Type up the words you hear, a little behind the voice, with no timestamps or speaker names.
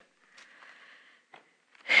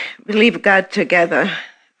believe God together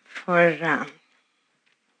for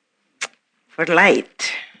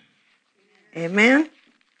light. Amen.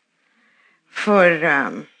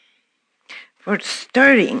 For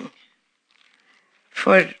stirring,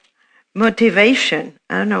 for motivation.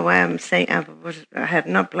 I don't know why I'm saying. I had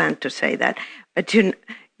not planned to say that, but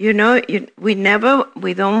we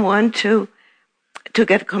don't want to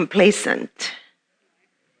get complacent.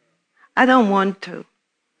 I don't want to.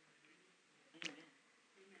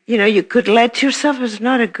 You could let yourself. It's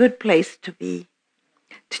not a good place to be.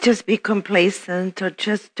 To just be complacent or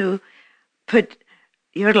just to put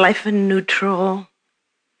your life in neutral.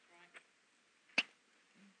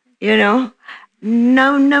 No.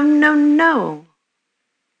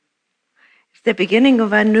 It's the beginning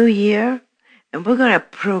of a new year, and we're going to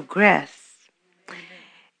progress.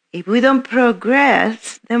 If we don't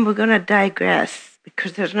progress, then we're going to digress,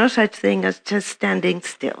 because there's no such thing as just standing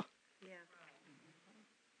still.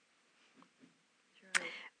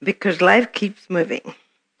 Because life keeps moving.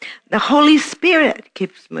 The Holy Spirit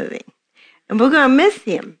keeps moving. And we're going to miss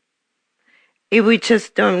him if we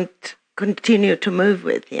just don't continue to move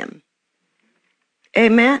with him.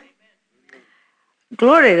 Amen?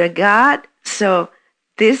 Glory to God. So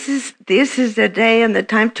this is the day and the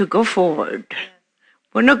time to go forward.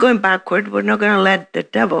 We're not going backward. We're not going to let the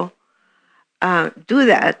devil do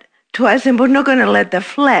that to us, and we're not going to let the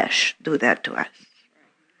flesh do that to us.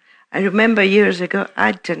 I remember years ago,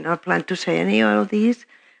 I did not plan to say any of these,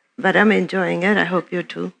 but I'm enjoying it. I hope you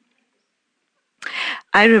too.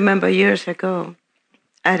 I remember years ago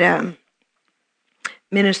at a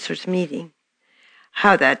minister's meeting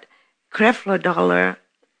how that Creflo Dollar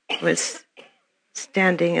was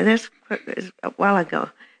standing, and this a while ago,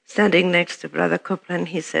 standing next to Brother Copeland.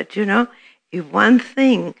 He said, if one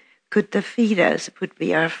thing could defeat us, it would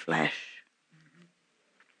be our flesh.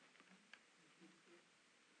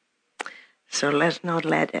 So let's not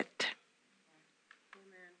let it.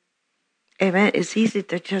 Amen. It's easy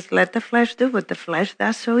to just let the flesh do what the flesh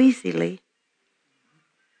does so easily.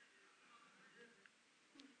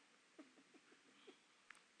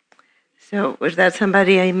 So was that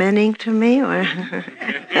somebody amening to me? Or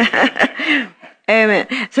Amen.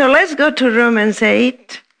 So let's go to Romans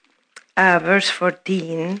 8, verse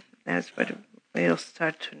 14. That's what we'll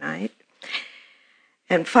start tonight.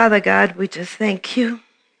 And Father God, we just thank you.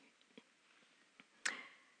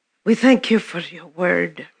 We thank you for your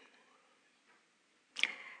word.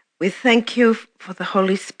 We thank you for the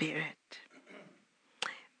Holy Spirit.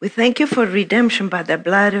 We thank you for redemption by the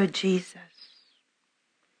blood of Jesus.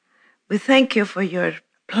 We thank you for your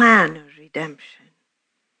plan of redemption.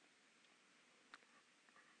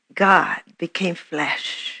 God became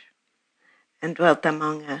flesh and dwelt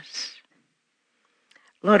among us.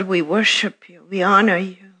 Lord, we worship you. We honor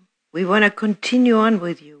you. We want to continue on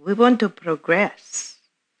with you. We want to progress.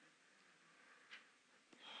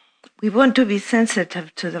 We want to be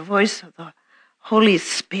sensitive to the voice of the Holy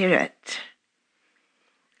Spirit.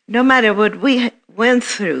 No matter what we went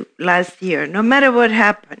through last year, no matter what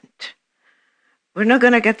happened, we're not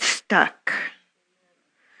going to get stuck.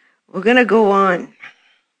 We're going to go on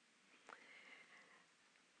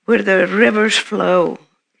where the rivers flow.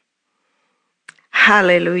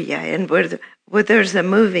 Hallelujah. And where there's the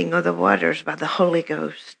moving of the waters by the Holy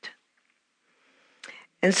Ghost.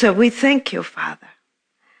 And so we thank you, Father.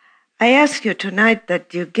 I ask you tonight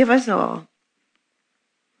that you give us all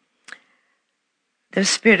the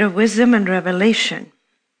spirit of wisdom and revelation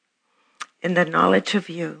in the knowledge of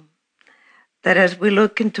you, that as we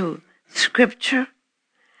look into Scripture,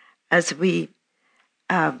 as we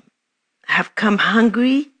have come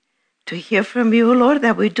hungry to hear from you, Lord,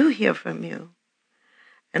 that we do hear from you.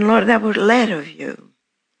 And Lord, that we're led of you,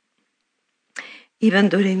 even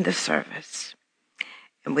during the service.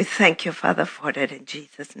 And we thank you, Father, for it in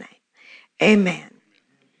Jesus' name. Amen.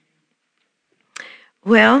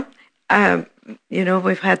 Well,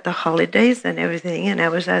 we've had the holidays and everything, and I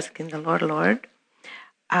was asking the Lord,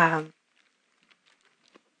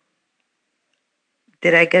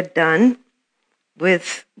 did I get done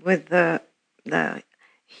with the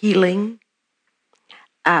healing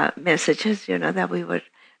messages, that we were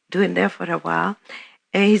doing there for a while?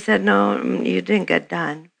 And he said, no, you didn't get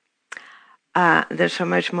done. There's so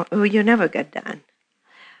much more. Oh, you never get done.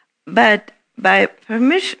 But by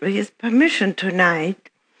his permission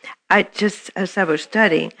tonight, as I was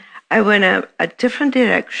studying, I went a different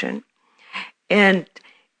direction, and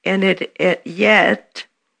it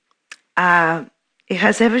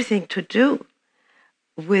has everything to do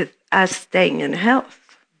with us staying in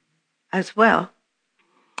health as well,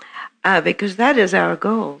 because that is our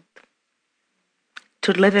goal,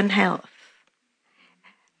 to live in health.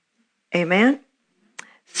 Amen.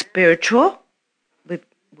 Spiritual.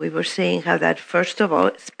 We were seeing how that, first of all,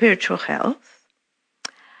 spiritual health.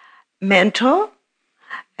 Mental,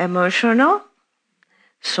 emotional,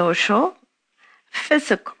 social,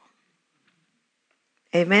 physical.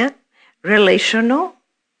 Amen. Relational.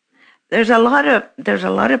 There's a lot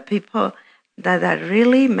of people that are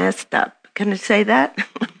really messed up. Can I say that?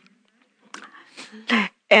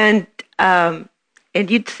 And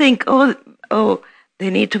you'd think, oh, they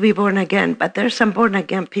need to be born again, but there's some born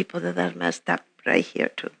again people that are messed up right here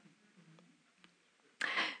too.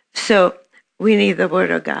 So we need the Word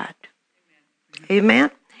of God. Amen.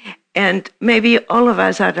 And maybe all of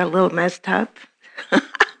us are a little messed up,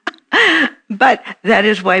 but that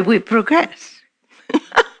is why we progress.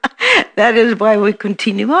 That is why we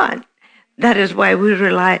continue on. That is why we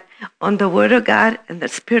rely on the Word of God and the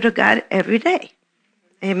Spirit of God every day.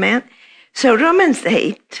 Amen. So Romans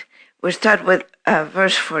 8, we start with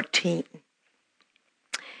verse 14.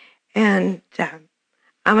 And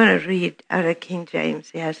I'm going to read out of King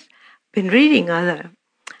James. Yes, been reading other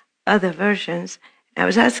versions. I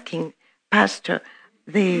was asking Pastor,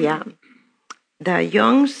 the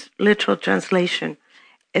Young's literal translation,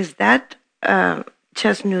 is that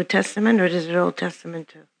just New Testament or is it Old Testament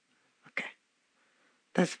too? Okay,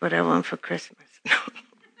 that's what I want for Christmas.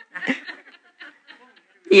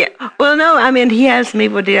 Yeah. Well, no. I mean, he asked me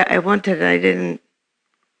what I wanted. I didn't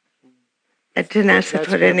ask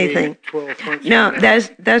for anything. No,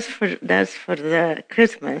 that's for the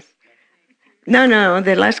Christmas. No,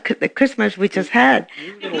 the Christmas we just had.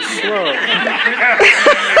 You're a little slow.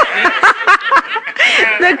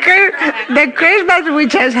 the Christmas we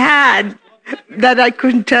just had, that I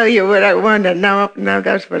couldn't tell you what I wanted. Now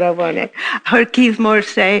that's what I wanted. I heard Keith Moore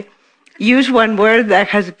say, use one word that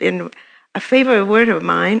has been a favorite word of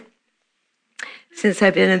mine since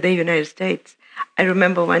I've been in the United States. I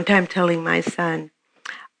remember one time telling my son,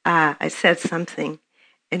 I said something,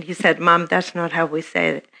 and he said, Mom, that's not how we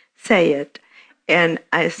say it. And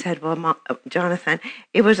I said, well, Mom, Jonathan,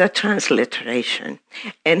 it was a transliteration.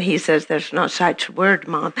 And he says, there's no such word,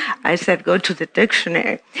 Mom. I said, go to the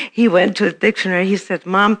dictionary. He went to the dictionary. He said,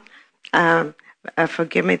 Mom,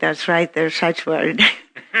 forgive me, that's right, there's such word.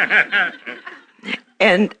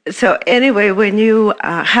 And so anyway, when you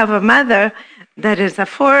have a mother that is a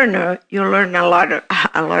foreigner, you learn a lot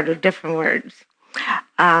of different words.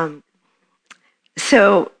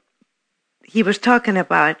 So he was talking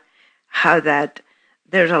about how that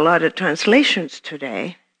there's a lot of translations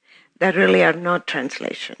today that really are not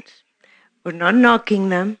translations. We're not knocking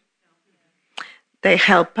them. They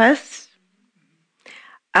help us.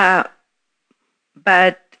 But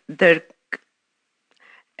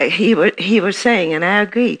he was saying, and I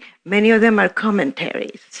agree, many of them are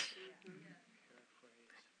commentaries.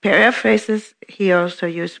 Paraphrases, he also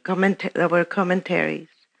used the word commentaries.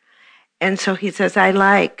 And so he says, I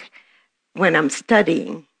like, when I'm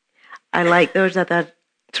studying, I like those that are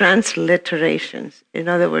transliterations. In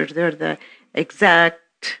other words, they're the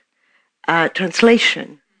exact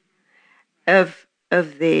translation of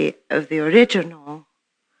the original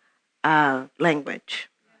language.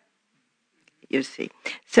 You see.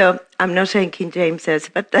 So I'm not saying King James says,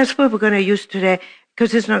 but that's what we're going to use today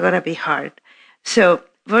because it's not going to be hard. So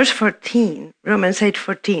verse 14, Romans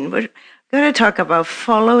 8:14, we're going to talk about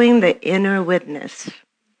following the inner witness.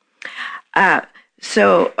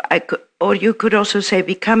 So you could also say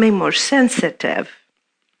becoming more sensitive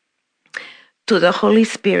to the Holy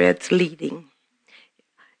Spirit's leading.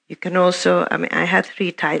 You can also, I have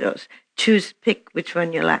 3 titles. Pick which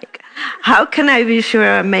one you like. How can I be sure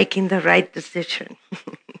I'm making the right decision?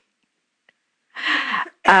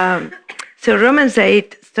 So Romans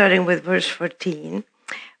 8, starting with verse 14.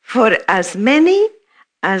 For as many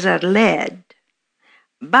as are led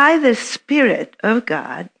by the Spirit of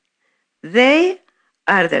God, they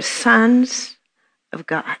are the sons of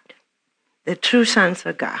God, the true sons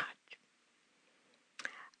of God.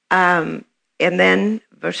 And then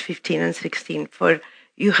verse 15 and 16, for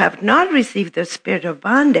you have not received the spirit of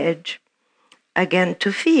bondage again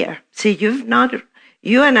to fear. See, you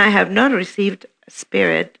and I have not received a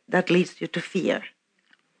spirit that leads you to fear.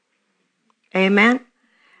 Amen?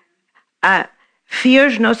 Fear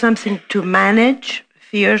is not something to manage.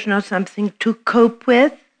 Fear is not something to cope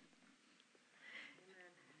with.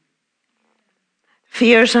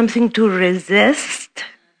 Fear is something to resist.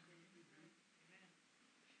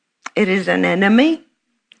 It is an enemy.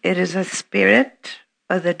 It is a spirit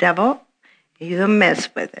of the devil. You don't mess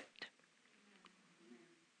with it.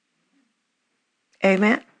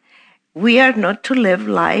 Amen? We are not to live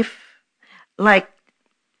life like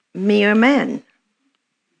mere men.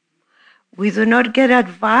 We do not get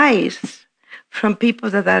advice from people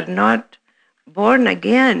that are not born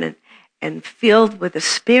again and filled with the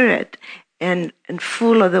Spirit and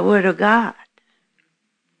full of the Word of God.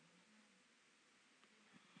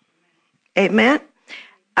 Amen?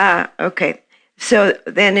 Okay. So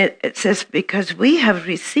then it says, because we have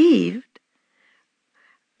received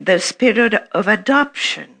the Spirit of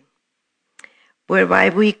adoption, whereby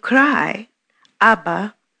we cry,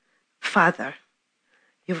 Abba, Father.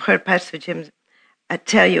 You've heard Pastor Jim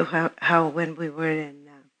tell you how when we were in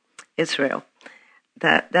Israel,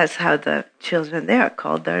 that's how the children there are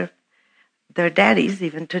called their daddies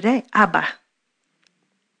even today, Abba.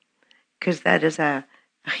 Because that is a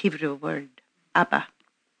Hebrew word, Abba.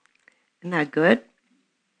 Isn't that good?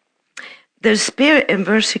 The Spirit, in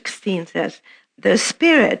verse 16 says, the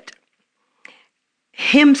Spirit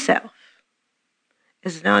himself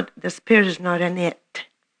is not, the Spirit is not an it.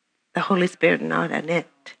 The Holy Spirit not an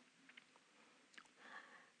it.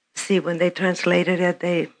 See, when they translated it,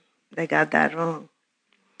 they got that wrong.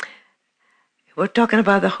 We're talking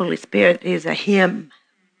about the Holy Spirit. He's a him.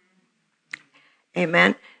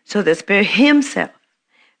 Amen. So the Spirit himself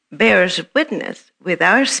bears witness with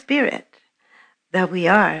our spirit that we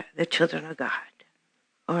are the children of God.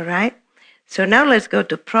 All right? So now let's go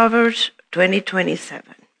to Proverbs 20:27.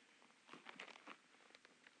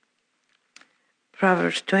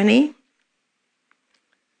 Proverbs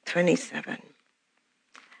 20:27.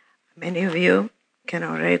 Many of you can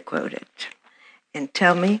already quote it and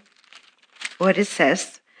tell me what it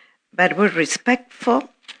says, but we're respectful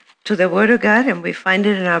to the Word of God, and we find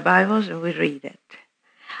it in our Bibles and we read it.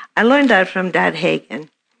 I learned that from Dad Hagin.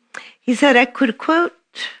 He said I could quote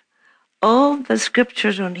all the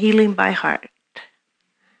scriptures on healing by heart.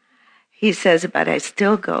 He says, but I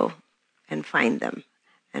still go and find them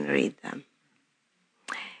and read them.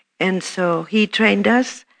 And so he trained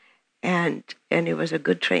us, and it was a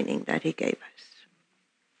good training that he gave us.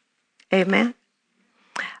 Amen.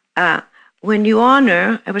 When you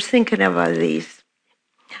honor, I was thinking about these,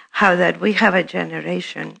 how that we have a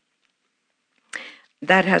generation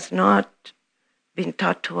that has not been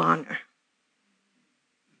taught to honor.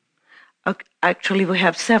 Actually, we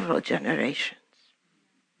have several generations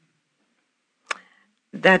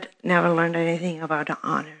that never learned anything about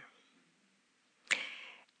honor.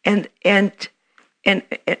 And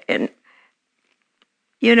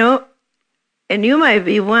you know, and you might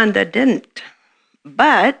be one that didn't,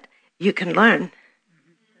 but you can learn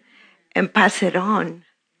and pass it on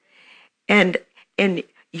and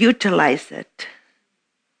utilize it.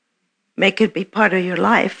 Make it be part of your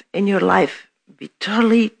life, and your life be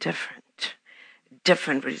totally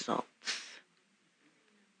different results.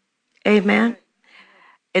 Amen?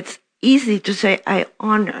 It's easy to say, I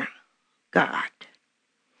honor God.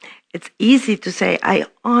 It's easy to say, I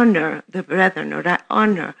honor the brethren, or I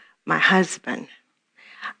honor my husband.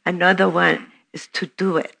 Another one is to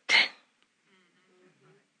do it.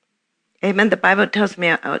 Amen. The Bible tells me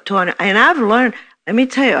to honor. And I've learned, let me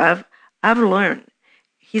tell you, I've learned.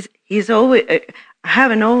 He's always, I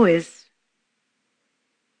haven't always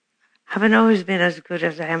been as good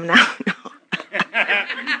as I am now. No.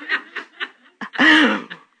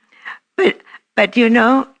 But you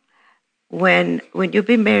know, when you've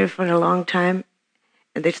been married for a long time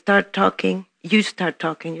and they start talking, you start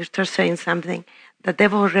saying something that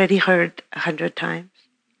they've already heard 100 times.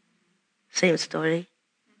 Same story.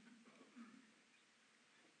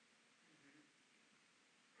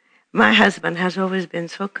 My husband has always been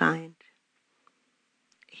so kind.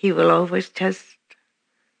 He will always just,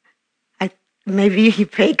 maybe he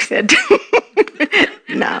fakes it.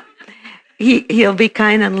 No. He'll be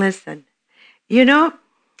kind and listen. You know,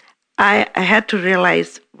 I had to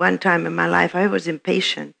realize one time in my life I was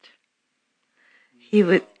impatient. He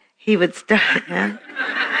would start.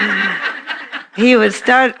 He would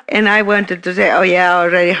start, and I wanted to say, "Oh yeah, I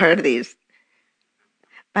already heard these."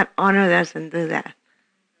 But honor doesn't do that.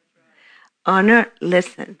 Honor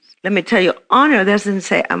listens. Let me tell you, honor doesn't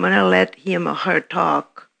say, "I'm going to let him or her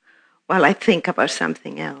talk while I think about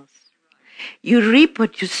something else." You reap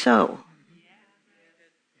what you sow.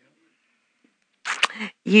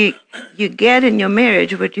 You get in your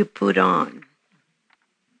marriage what you put on.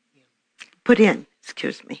 Put in,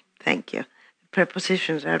 excuse me. Thank you.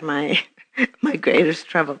 Prepositions are my greatest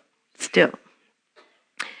trouble still.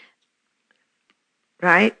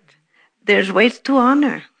 Right? There's ways to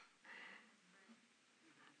honor.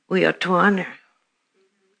 We ought to honor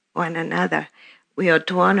one another. We ought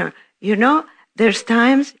to honor. You know, there's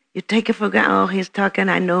times you take it for granted. Oh, he's talking,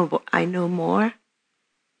 I know more.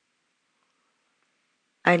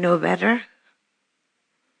 I know better.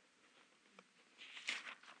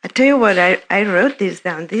 tell you what, I wrote this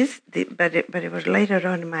down. But it was later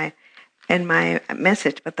on in my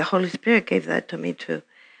message. But the Holy Spirit gave that to me to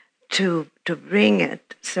bring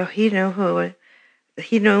it. So He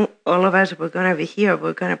knew all of us were going to be here.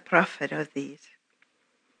 We're going to profit of these.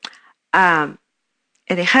 And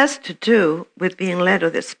it has to do with being led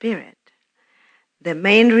of the Spirit. The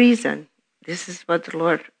main reason, this is what the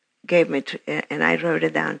Lord gave me, and I wrote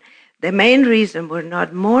it down. The main reason we're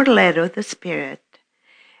not more led of the Spirit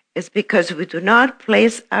is because we do not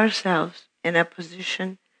place ourselves in a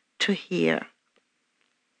position to hear.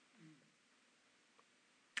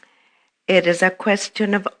 It is a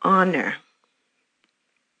question of honor.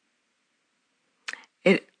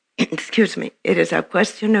 Excuse me. It is a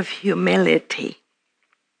question of humility.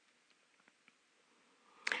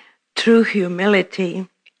 True humility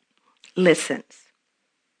listens.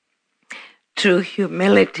 True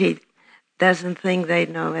humility doesn't think they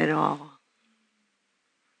know it all.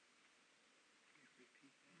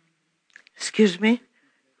 Excuse me?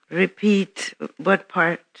 Repeat what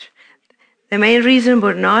part? The main reason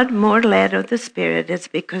we're not more led of the Spirit is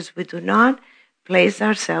because we do not place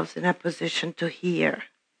ourselves in a position to hear.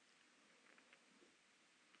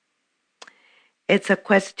 It's a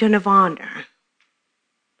question of honor.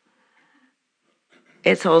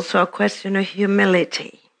 It's also a question of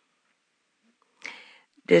humility.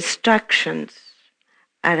 Distractions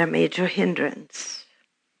are a major hindrance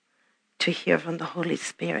to hear from the Holy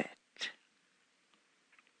Spirit.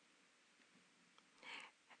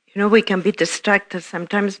 You know, we can be distracted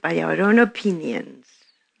sometimes by our own opinions.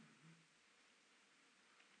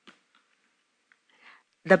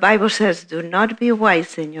 The Bible says, do not be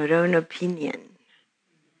wise in your own opinion.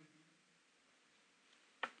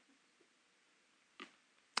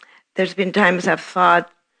 There's been times I've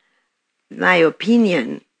thought my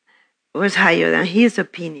opinion was higher than his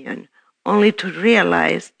opinion, only to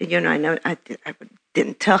realize, I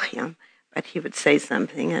didn't tell him, but he would say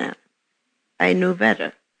something and I knew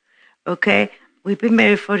better. Okay? We've been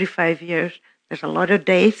married 45 years. There's a lot of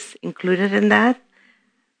days included in that.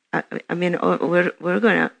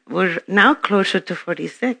 We're now closer to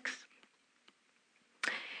 46.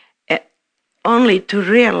 Only to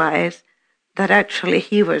realize that actually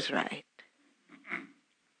he was right.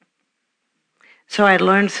 So I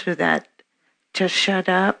learned through that, just shut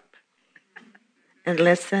up and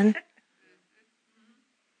listen.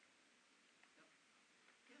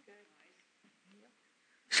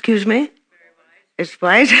 Excuse me? It's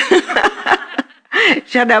wise.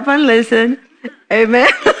 Shut up and listen. Amen.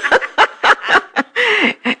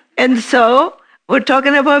 And so we're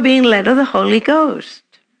talking about being led of the Holy Ghost.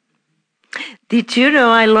 Did you know,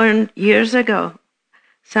 I learned years ago,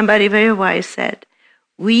 somebody very wise said,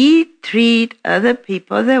 we treat other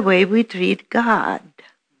people the way we treat God.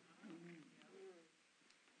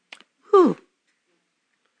 Whew.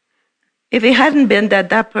 If it hadn't been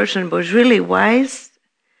that person was really wise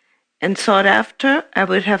and sought after, I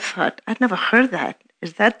would have thought, I'd never heard that.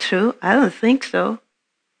 Is that true? I don't think so.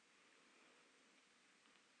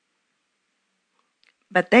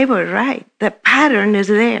 But they were right. The pattern is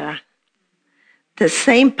there. The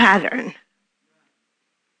same pattern.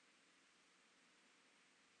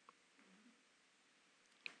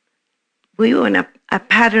 We want a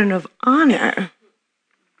pattern of honor,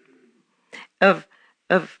 of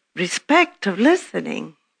respect, of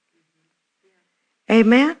listening.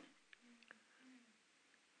 Amen?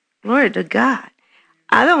 Glory to God.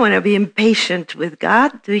 I don't want to be impatient with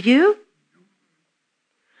God, do you?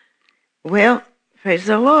 Well, praise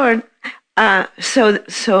the Lord.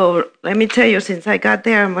 So let me tell you, since I got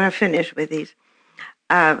there, I'm going to finish with these.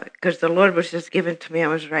 Because the Lord was just given to me, I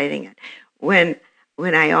was writing it. When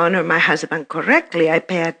I honor my husband correctly, I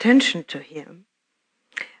pay attention to him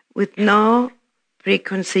with no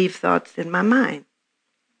preconceived thoughts in my mind.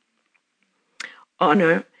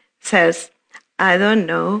 Honor says, I don't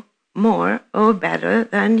know more or better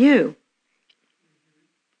than you.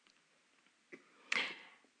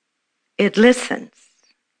 It listens.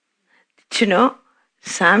 Did you know,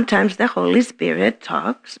 sometimes the Holy Spirit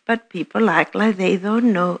talks, but people act like they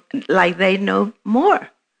don't know, like they know more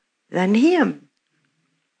than him.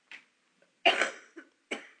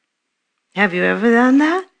 Have you ever done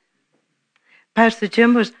that? Pastor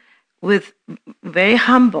Jim was very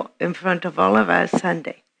humble in front of all of us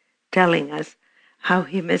Sunday, telling us how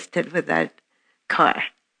he missed it with that car.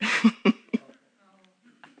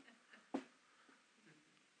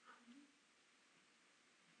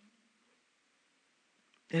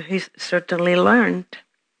 He certainly learned.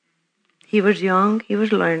 He was young, he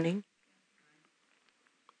was learning.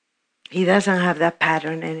 He doesn't have that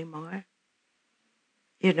pattern anymore,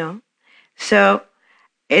 you know. So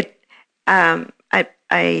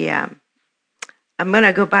I'm going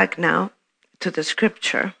to go back now to the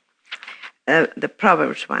scripture, the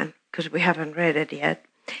Proverbs one, because we haven't read it yet.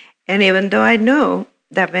 And even though I know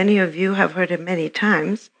that many of you have heard it many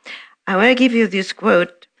times, I want to give you this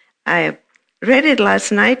quote. I read it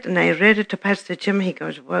last night, and I read it to Pastor Jim. He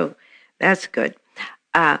goes, "Whoa, that's good."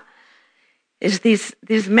 Is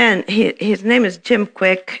this man? His name is Jim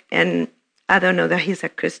Quick, and I don't know that he's a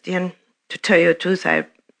Christian. To tell you the truth, I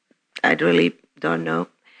really don't know,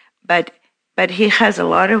 but he has a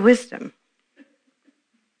lot of wisdom.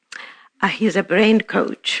 He's a brain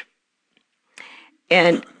coach,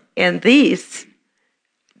 and these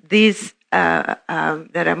that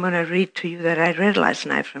I'm going to read to you that I read last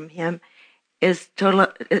night from him is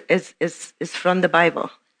from the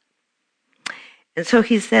Bible. And so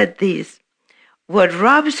he said these: what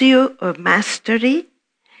robs you of mastery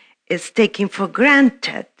is taking for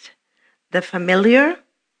granted the familiar,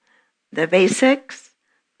 the basics,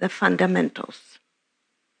 the fundamentals.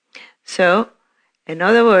 So, in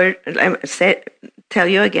other words, tell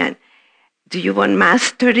you again, do you want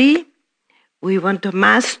mastery? We want to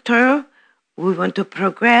master. We want to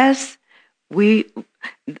progress. In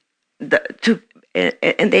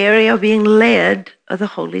the area of being led of the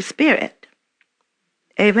Holy Spirit.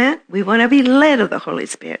 Amen? We want to be led of the Holy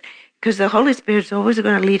Spirit because the Holy Spirit is always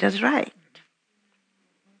going to lead us right.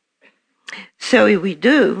 So if we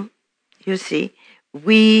do, you see,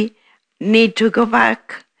 we need to go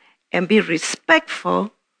back and be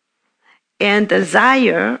respectful and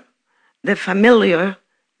desire the familiar,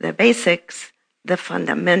 the basics, the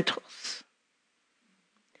fundamentals.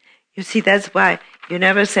 You see, that's why you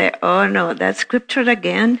never say, "Oh no, that's scripture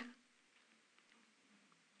again."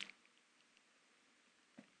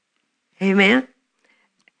 Amen?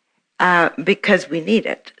 Because we need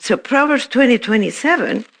it. So Proverbs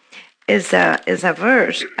 20:27 is a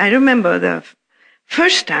verse. I remember the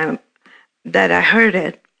first time that I heard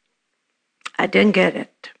it, I didn't get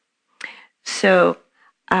it. So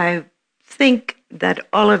I think that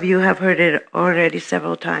all of you have heard it already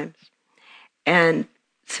several times. And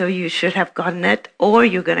so you should have gotten it, or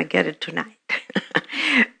you're going to get it tonight.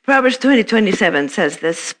 Proverbs 20:27 says,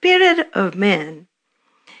 the spirit of man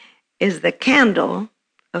is the candle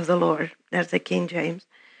of the Lord. That's the King James.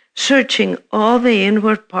 Searching all the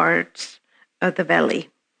inward parts of the belly.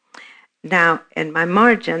 Now, in my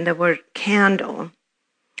margin, the word candle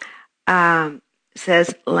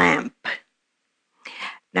says lamp.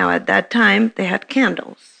 Now, at that time, they had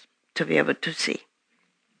candles to be able to see.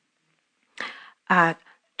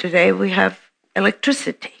 Today, we have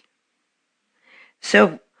electricity.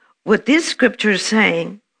 So, what this scripture is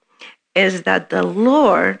saying is that the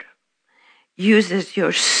Lord uses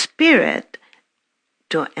your spirit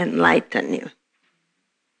to enlighten you.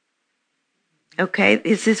 Okay,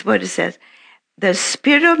 this is what it says. The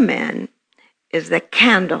spirit of man is the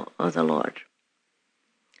candle of the Lord,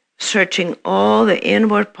 searching all the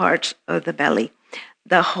inward parts of the belly.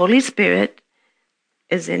 The Holy Spirit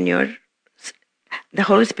is in your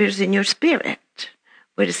spirit.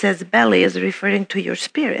 When it says belly is referring to your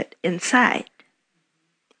spirit inside.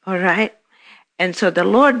 All right? And so the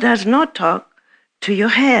Lord does not talk to your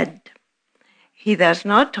head. He does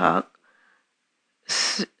not talk.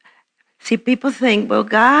 See, people think, well,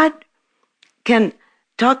 God can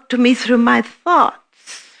talk to me through my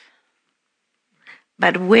thoughts.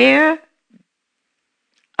 But where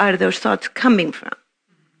are those thoughts coming from?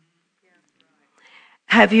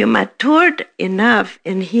 Have you matured enough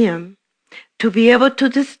in Him to be able to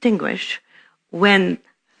distinguish when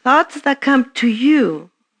thoughts that come to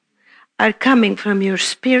you are coming from your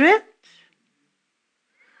spirit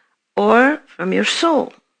or from your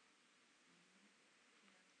soul?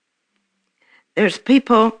 There's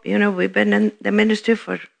people, we've been in the ministry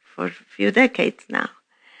for a few decades now,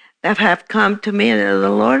 that have come to me and the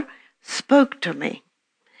Lord spoke to me.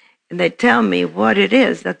 And they tell me what it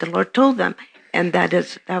is that the Lord told them, and that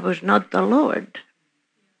was not the Lord.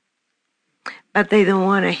 But they don't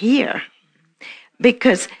want to hear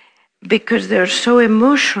because they're so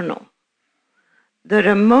emotional. They're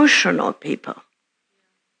emotional people.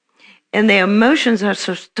 And their emotions are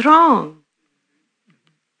so strong.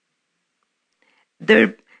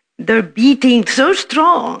 They're beating so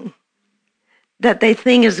strong that they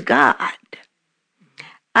think is God.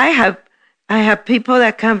 I have people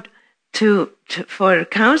that come to for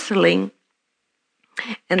counseling,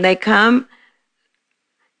 and they come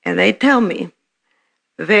and they tell me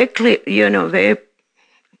very clear, very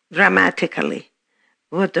dramatically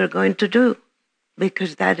what they're going to do,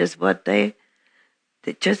 because that is what they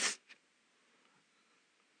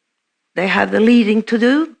have the leading to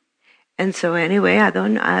do. And so anyway, I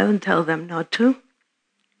don't tell them not to.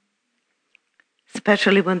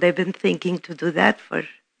 Especially when they've been thinking to do that for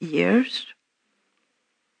years.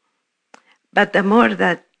 But the more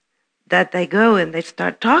that they go and they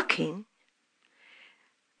start talking,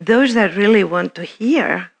 those that really want to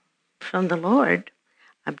hear from the Lord,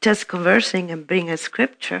 I'm just conversing and bring a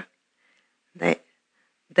scripture,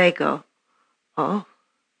 they go, oh,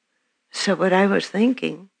 so what I was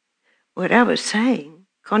thinking, what I was saying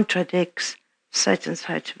contradicts such and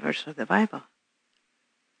such verse of the Bible.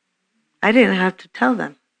 I didn't have to tell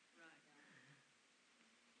them.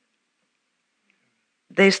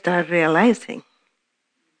 They start realizing.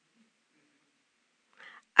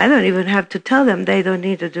 I don't even have to tell them they don't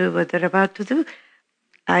need to do what they're about to do.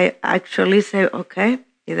 I actually say, okay,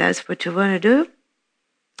 if that's what you want to do,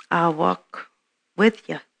 I'll walk with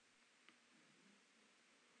you.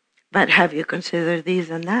 But have you considered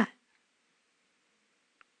these and that?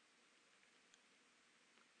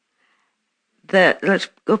 Let's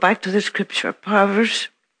go back to the scripture, Proverbs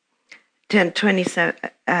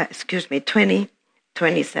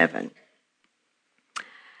 20:27.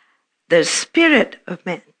 The spirit of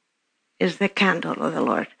man is the candle of the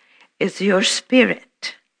Lord. It's your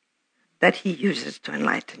spirit that he uses to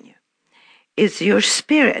enlighten you. It's your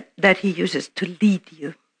spirit that he uses to lead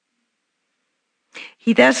you.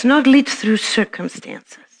 He does not lead through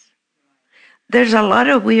circumstances. There's a lot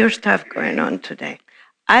of weird stuff going on today.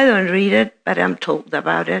 I don't read it, but I'm told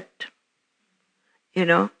about it. You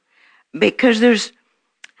know, because there's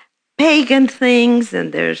pagan things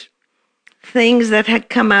and there's things that had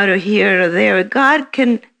come out of here or there. God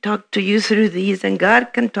can talk to you through these and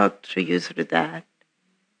God can talk to you through that.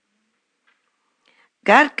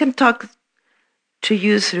 God can talk to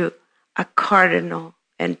you through a cardinal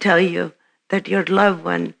and tell you that your loved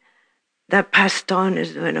one that passed on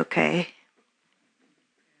is doing okay.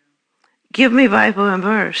 Give me Bible and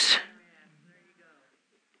verse.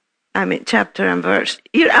 I mean, chapter and verse.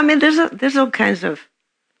 There's all kinds of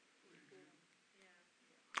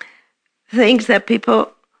things that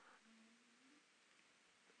people,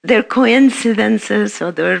 they're coincidences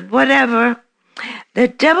or they're whatever. The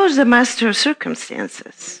devil's the master of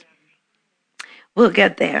circumstances. We'll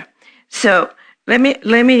get there. So let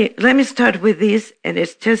me start with these, and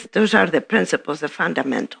it's just those are the principles, the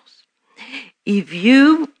fundamentals. If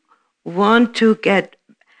you want to get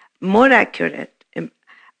more accurate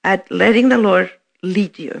at letting the Lord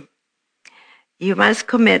lead you, you must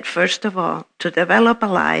commit, first of all, to develop a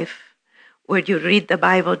life where you read the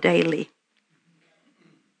Bible daily.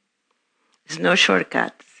 There's no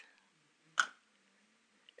shortcuts.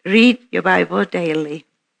 Read your Bible daily.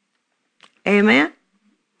 Amen?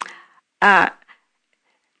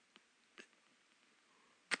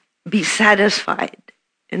 Be satisfied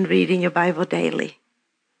in reading your Bible daily.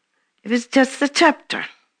 If it's just a chapter,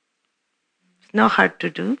 it's not hard to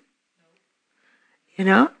do. You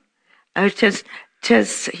know? I was just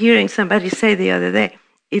hearing somebody say the other day,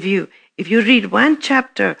 if you read one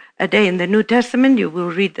chapter a day in the New Testament, you will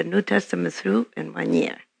read the New Testament through in 1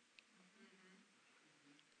 year.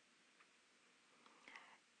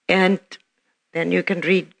 And then you can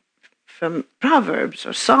read from Proverbs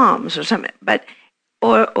or Psalms or something. But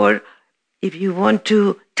or if you want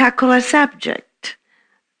to tackle a subject,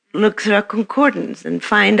 look through a concordance and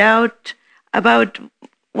find out about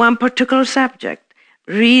one particular subject.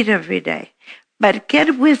 Read every day. But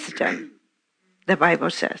get wisdom, the Bible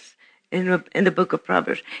says in the book of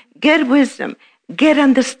Proverbs. Get wisdom. Get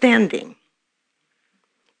understanding.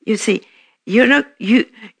 You see, your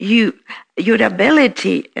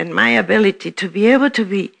ability and my ability to be able to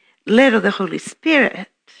be led of the Holy Spirit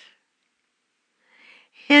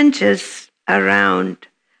hinges around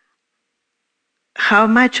how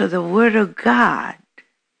much of the Word of God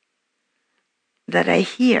that I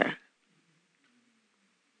hear.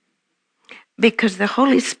 Because the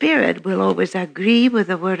Holy Spirit will always agree with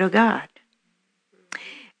the Word of God.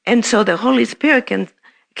 And so the Holy Spirit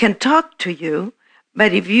can talk to you,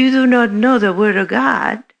 but if you do not know the Word of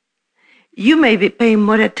God, you may be paying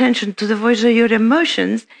more attention to the voice of your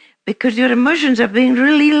emotions because your emotions are being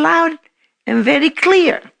really loud and very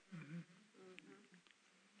clear.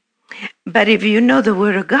 But if you know the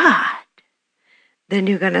Word of God, then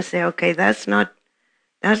you're going to say, okay, that's not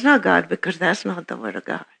God because that's not the Word of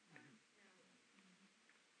God.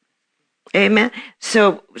 Amen.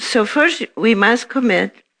 So first we must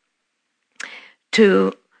commit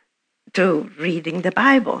to reading the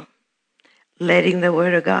Bible, letting the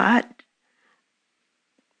Word of God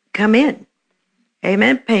come in.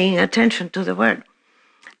 Amen. Paying attention to the Word.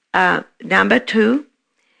 Number 2,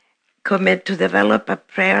 commit to develop a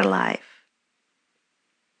prayer life.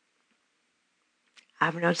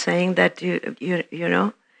 I'm not saying that you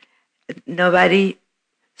know, nobody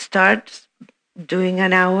starts doing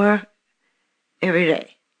an hour every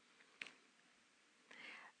day.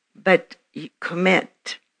 But you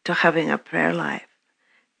commit to having a prayer life,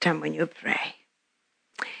 time when you pray.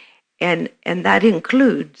 And that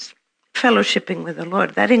includes fellowshipping with the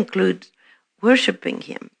Lord. That includes worshiping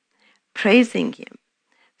Him, praising Him,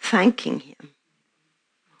 thanking Him.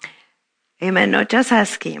 Amen. Not just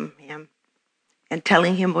asking Him and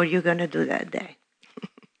telling Him what you're going to do that day.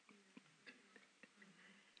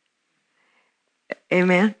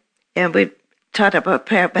 Amen. And we taught about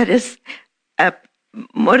prayer, but it's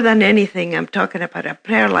more than anything, I'm talking about a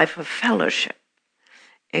prayer life of fellowship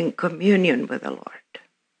and communion with the Lord.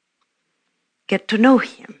 Get to know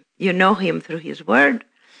Him. You know Him through His Word,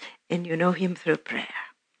 and you know Him through prayer.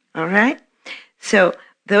 All right? So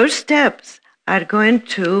those steps are going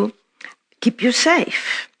to keep you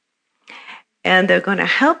safe, and they're going to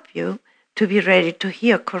help you to be ready to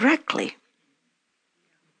hear correctly.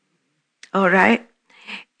 All right?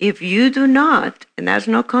 If you do not, and that's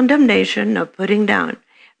no condemnation, no putting down,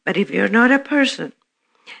 but if you're not a person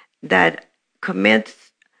that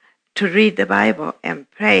commits to read the Bible and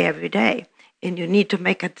pray every day, and you need to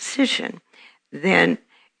make a decision, then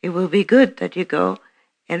it will be good that you go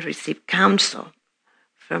and receive counsel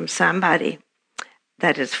from somebody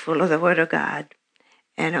that is full of the Word of God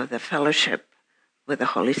and of the fellowship with the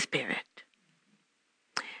Holy Spirit.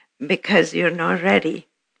 Because you're not ready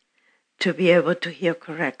to be able to hear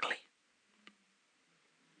correctly.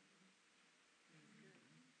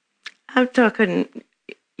 I'm talking,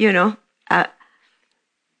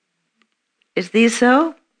 is this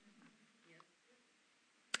so?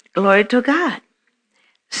 Glory to God.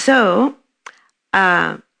 So,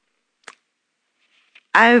 I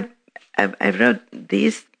wrote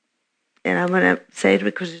this, and I'm going to say it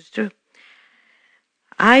because it's true.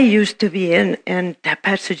 I used to be in, and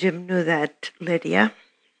Pastor Jim knew that, Lydia,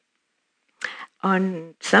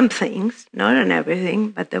 on some things, not on everything,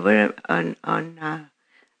 but there were on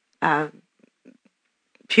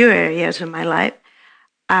few areas of my life.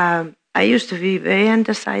 I used to be very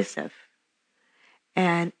indecisive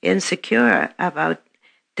and insecure about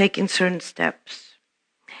taking certain steps.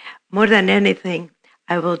 More than anything,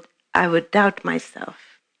 I would doubt myself.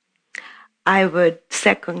 I would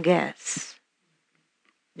second guess.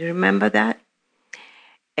 You remember that?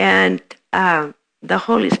 And the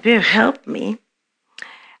Holy Spirit helped me.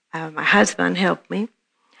 My husband helped me.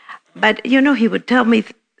 But, he would tell me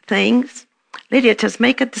things. Lydia, just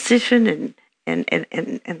make a decision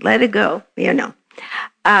and let it go,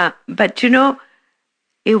 But,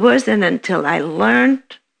 it wasn't until I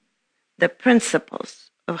learned the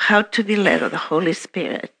principles of how to be led of the Holy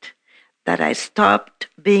Spirit that I stopped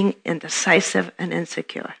being indecisive and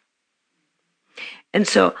insecure. And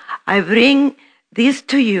so I bring this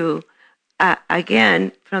to you,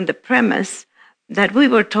 again, from the premise that we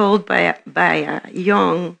were told by a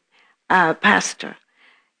young pastor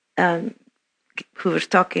who was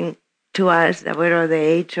talking to us that were of the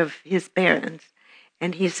age of his parents.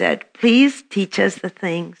 And he said, please teach us the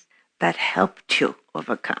things that helped you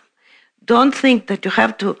overcome. Don't think that you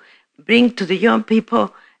have to bring to the young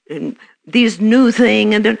people this new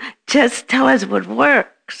thing, and then just tell us what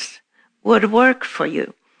works, what worked for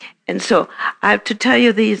you. And so I have to tell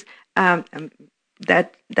you these,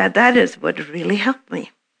 that is what really helped me.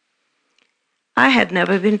 I had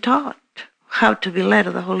never been taught how to be led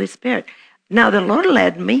of the Holy Spirit. Now the Lord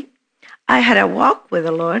led me. I had a walk with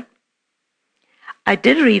the Lord. I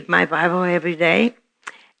did read my Bible every day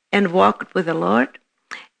and walked with the Lord.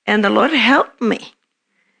 And the Lord helped me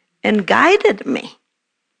and guided me.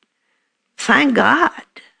 Thank God.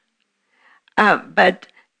 But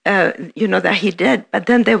that He did. But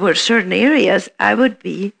then there were certain areas I would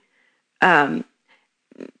be, I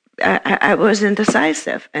was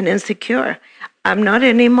indecisive and insecure. I'm not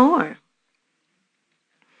anymore.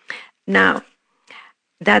 Now,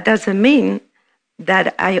 that doesn't mean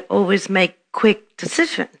that I always make quick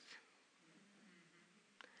decisions.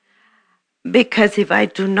 Because if I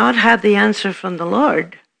do not have the answer from the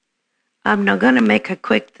Lord, I'm not going to make a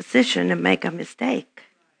quick decision and make a mistake.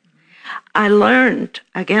 I learned,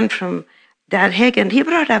 again, from Dad Hagin. He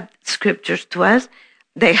brought up scriptures to us.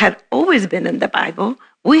 They had always been in the Bible.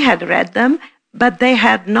 We had read them, but they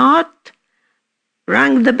had not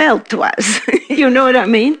rung the bell to us. You know what I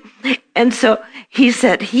mean? And so he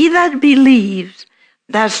said, he that believes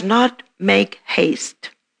does not make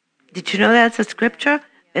haste. Did you know that's a scripture?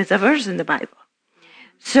 It's a verse in the Bible.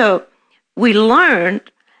 So we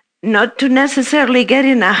learned not to necessarily get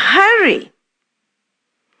in a hurry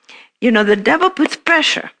The devil puts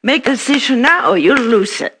pressure. Make a decision now or you'll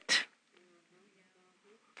lose it.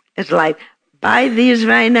 It's like, buy these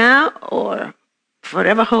right now or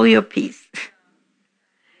forever hold your peace.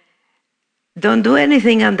 Don't do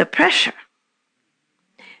anything under pressure.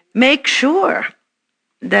 Make sure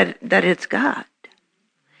that it's God.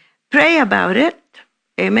 Pray about it.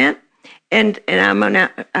 Amen. And I'm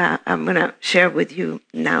gonna share with you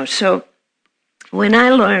now. So when I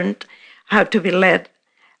learned how to be led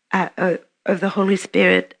of the Holy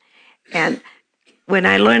Spirit, and when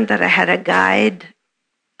I learned that I had a guide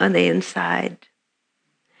on the inside,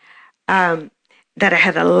 that I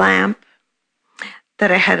had a lamp,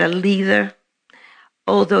 that I had a leader,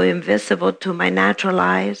 although invisible to my natural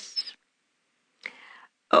eyes,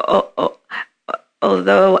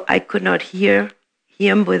 although I could not hear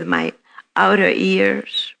him with my outer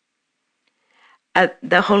ears,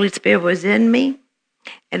 the Holy Spirit was in me,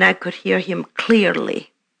 and I could hear him clearly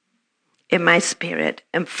in my spirit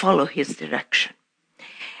and follow his direction.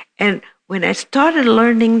 And when I started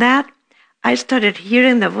learning that, I started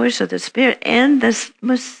hearing the voice of the Spirit and the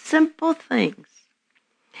most simple things.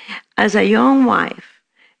 As a young wife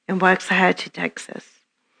in Waxahachie, Texas,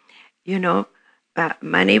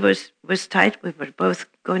 money was tight. We were both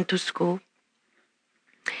going to school.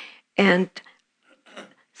 And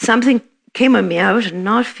something came on me. I was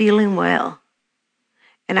not feeling well.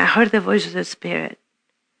 And I heard the voice of the Spirit.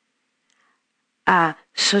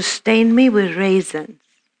 Sustain me with raisins.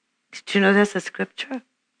 Did you know that's a scripture?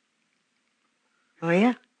 Oh,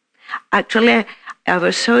 yeah. Actually, I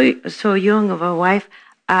was so young of a wife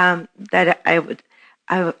that I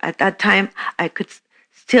at that time I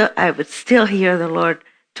would still hear the Lord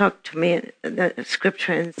talk to me in the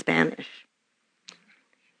scripture in Spanish,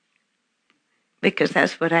 because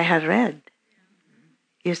that's what I had read.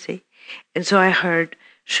 You see, and so I heard,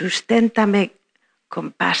 "Susténtame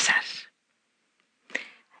con pasas."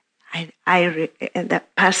 And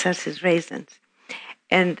that pasas is raisins,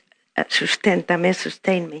 and susténtame,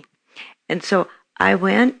 sustain me. And so I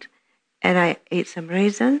went and I ate some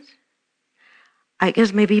raisins. I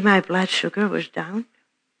guess maybe my blood sugar was down.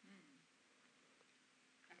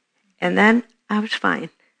 And then I was fine.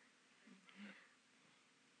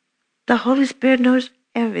 The Holy Spirit knows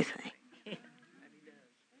everything.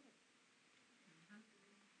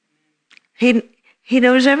 He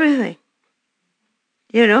knows everything.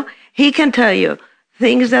 He can tell you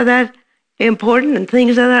things that are important and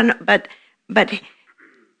things that are not, but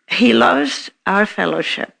he loves our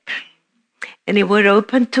fellowship. And if we're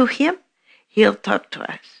open to him, he'll talk to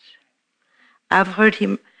us. I've heard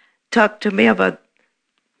him talk to me about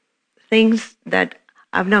things that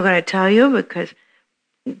I'm not going to tell you because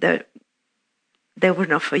they were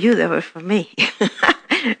not for you, they were for me.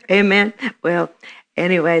 Amen. Well,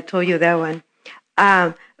 anyway, I told you that one.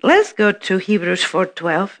 Let's go to Hebrews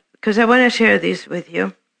 4:12, because I want to share this with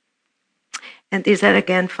you. And these are,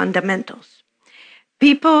 again, fundamentals.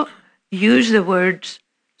 People use the words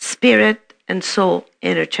spirit and soul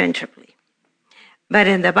interchangeably. But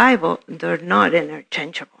in the Bible, they're not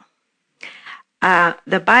interchangeable.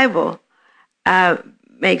 The Bible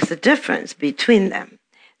makes a difference between them.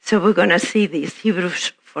 So we're going to see these,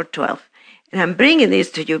 Hebrews 4:12. And I'm bringing these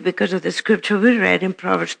to you because of the scripture we read in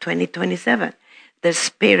Proverbs 20:27. The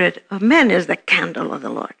spirit of man is the candle of the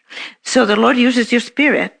Lord. So the Lord uses your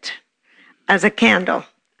spirit as a candle,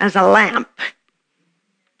 as a lamp,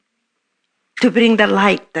 to bring the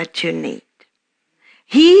light that you need.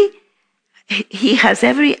 He has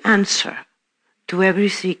every answer to every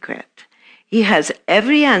secret. He has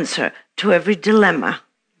every answer to every dilemma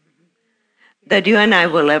that you and I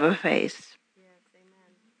will ever face. Yes,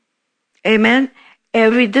 amen. Amen.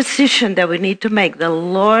 Every decision that we need to make, the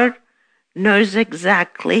Lord knows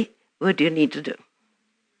exactly what you need to do.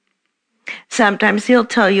 Sometimes he'll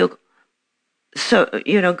tell you,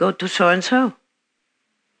 go to so-and-so.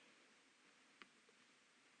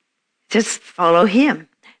 Just follow him.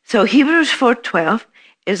 So Hebrews 4:12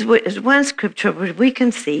 is one scripture where we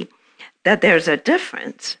can see that there's a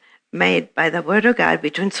difference made by the word of God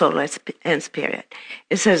between soul and spirit.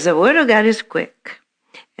 It says the word of God is quick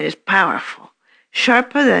and is powerful,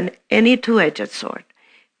 sharper than any two-edged sword,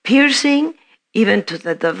 piercing even to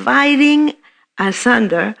the dividing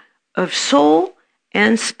asunder of soul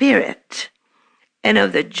and spirit, and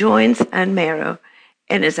of the joints and marrow,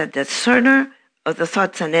 and is a discerner of the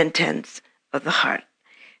thoughts and intents of the heart.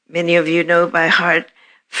 Many of you know by heart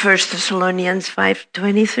 1 Thessalonians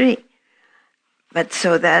 5:23. But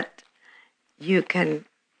so that you can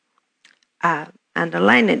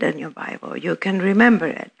underline it in your Bible, you can remember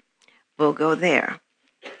it. We'll go there.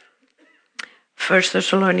 1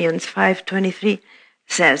 Thessalonians 5:23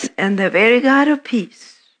 says, and the very God of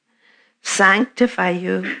peace sanctify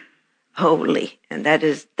you wholly. And that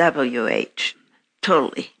is WH,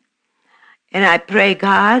 totally. And I pray,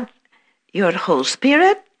 God, your whole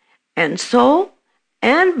spirit and soul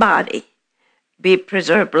and body be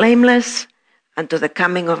preserved blameless unto the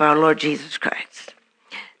coming of our Lord Jesus Christ.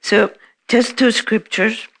 So just two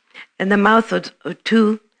scriptures. In the mouth of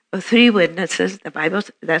two or three witnesses, the Bible,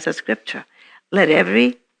 that's a scripture. Let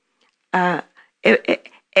every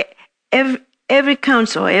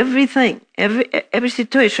counsel, everything, every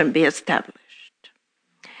situation be established.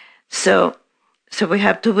 So we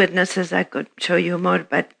have two witnesses. I could show you more,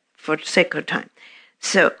 but for the sake of time.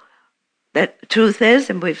 So the truth is,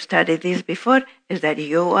 and we've studied these before, is that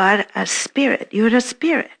you are a spirit. You're a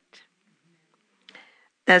spirit.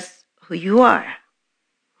 That's who you are.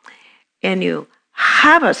 And you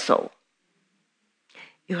have a soul.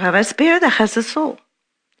 You have a spirit that has a soul.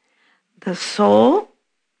 The soul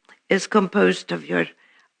is composed of your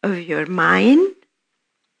mind,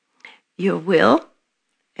 your will,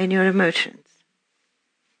 and your emotions.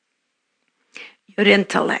 Your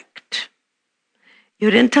intellect.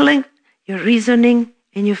 Your intellect, your reasoning,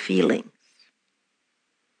 and your feelings.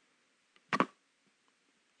 You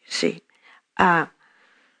see,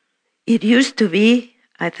 it used to be,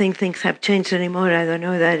 I think things have changed anymore, I don't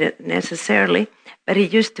know that necessarily, but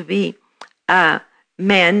it used to be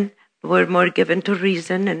men were more given to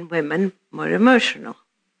reason and women more emotional.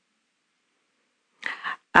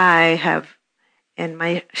 I have, in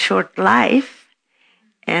my short life,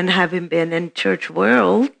 and having been in church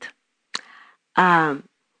world,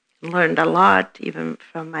 learned a lot, even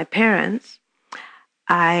from my parents.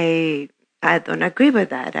 I don't agree with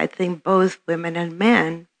that. I think both women and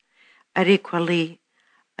men are equally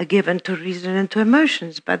given to reason and to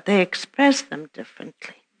emotions, but they express them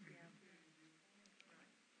differently.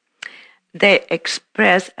 They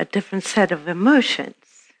express a different set of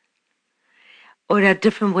emotions or a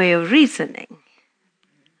different way of reasoning,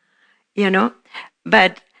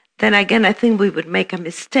 But then again, I think we would make a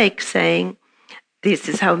mistake saying this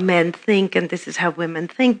is how men think and this is how women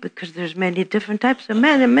think, because there's many different types of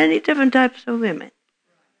men and many different types of women.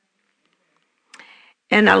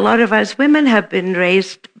 And a lot of us women have been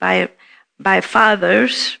raised by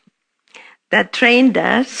fathers that trained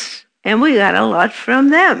us, and we got a lot from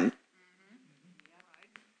them.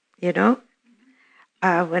 When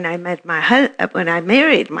I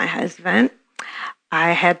married my husband,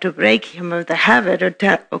 I had to break him of the habit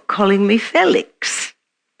of calling me Felix.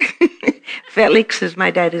 Felix is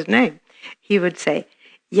my daddy's name. He would say,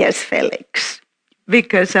 "Yes, Felix,"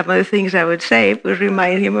 because some of the things I would say would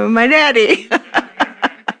remind him of my daddy.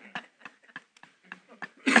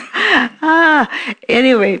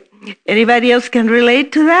 Anyway, anybody else can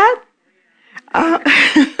relate to that?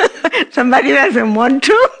 Somebody doesn't want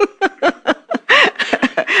to?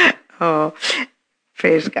 Oh,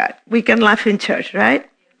 praise God. We can laugh in church, right?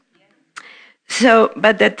 So,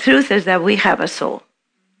 but the truth is that we have a soul.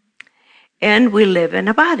 And we live in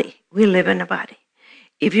a body. We live in a body.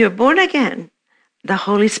 If you're born again, the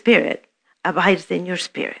Holy Spirit abides in your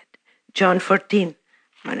spirit. John 14.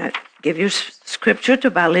 I'm going to give you scripture to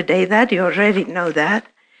validate that. You already know that,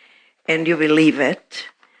 and you believe it.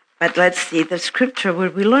 But let's see the scripture where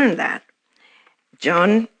we learn that.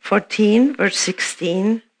 John 14, verse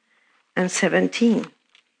 16 and 17.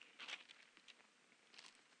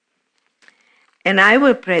 And I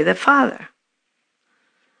will pray the Father,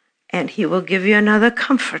 and he will give you another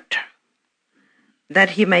comforter,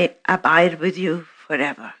 that he may abide with you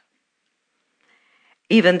forever.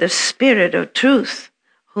 Even the Spirit of truth,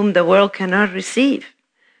 whom the world cannot receive,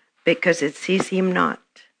 because it sees him not,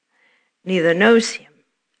 neither knows him,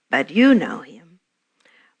 but you know him,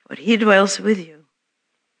 for he dwells with you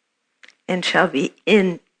and shall be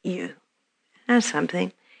in you. That's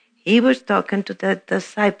something. He was talking to the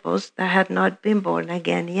disciples that had not been born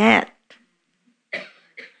again yet.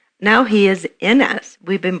 Now he is in us.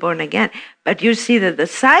 We've been born again. But you see, the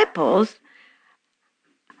disciples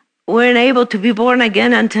weren't able to be born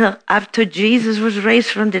again until after Jesus was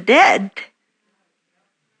raised from the dead.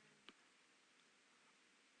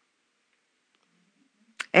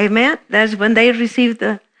 Amen? That's when they received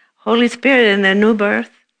the Holy Spirit in their new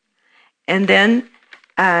birth. And then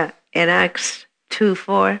in Acts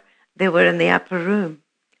 2:4, they were in the upper room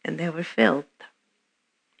and they were filled.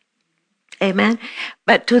 Amen?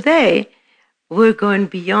 But today, we're going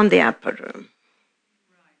beyond the upper room.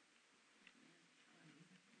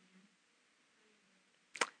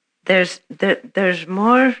 There's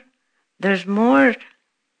more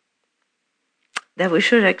that we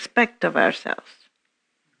should expect of ourselves.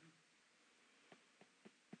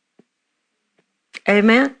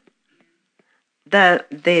 Amen. The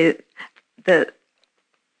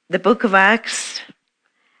book of Acts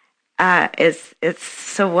it's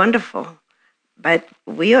so wonderful, but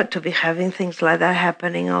we ought to be having things like that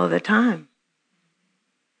happening all the time.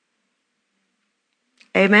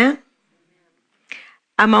 Amen.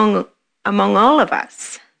 Among all of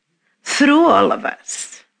us, through all of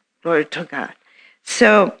us, glory to God.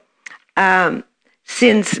 So,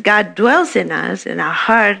 since God dwells in us, in our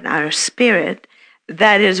heart, in our spirit,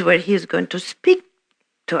 that is where He's going to speak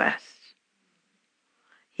to us.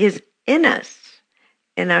 He's in us,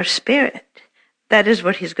 in our spirit. That is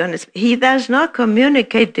what He's going to speak. He does not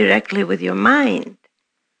communicate directly with your mind,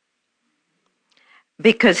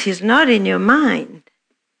 because He's not in your mind.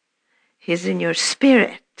 He's in your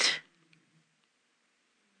spirit.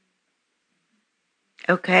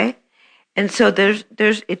 Okay? And so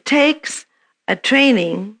it takes a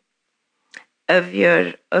training of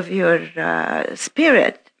your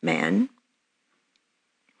spirit man,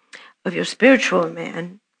 of your spiritual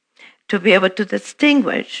man, to be able to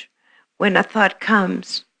distinguish when a thought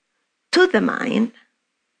comes to the mind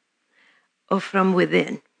or from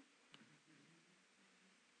within.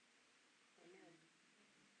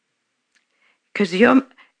 Because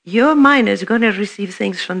your mind is going to receive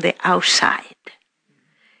things from the outside.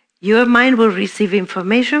 Your mind will receive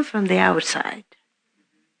information from the outside.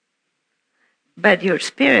 But your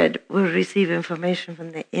spirit will receive information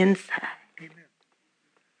from the inside. Amen.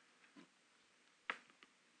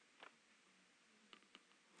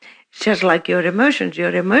 Just like your emotions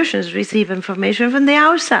receive information from the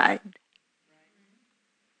outside.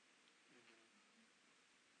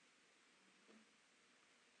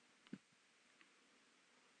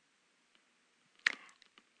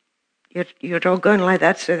 You're all going like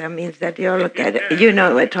that, so that means that you look at it. You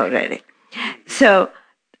know it already. So,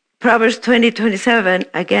 Proverbs 20:27,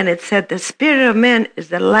 again, it said, the spirit of man is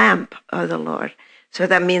the lamp of the Lord. So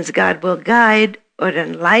that means God will guide or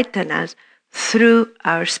enlighten us through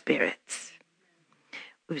our spirits.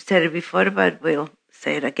 We've said it before, but we'll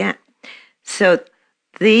say it again. So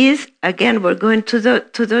these, again, we're going to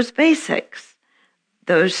those basics,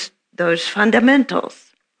 those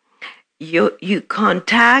fundamentals. You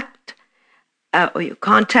contact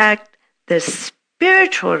the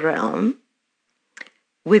spiritual realm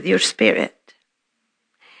with your spirit.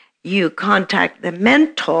 You contact the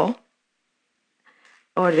mental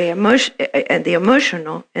or the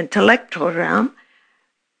emotional, intellectual realm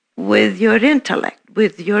with your intellect,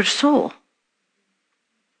 with your soul.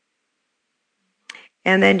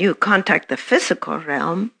 And then you contact the physical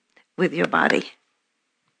realm with your body.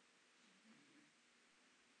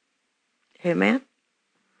 Amen?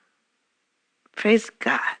 Praise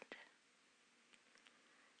God.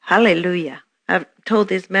 Hallelujah. I've told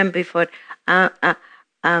these men before, I'm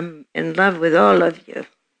in love with all of you.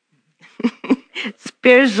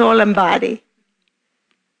 Spirit, soul, and body.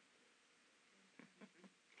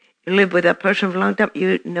 You live with a person for a long time,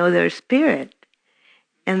 you know their spirit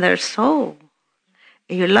and their soul.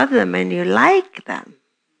 You love them and you like them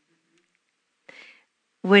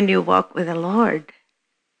when you walk with the Lord.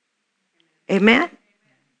 Amen?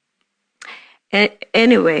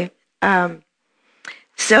 Anyway,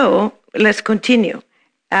 so let's continue.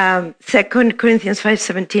 2 Corinthians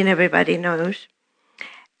 5:17, everybody knows.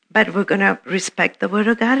 But we're going to respect the Word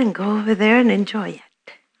of God and go over there and enjoy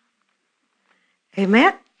it.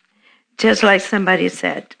 Amen? Just like somebody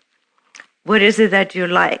said, what is it that you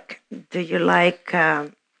like? Do you like,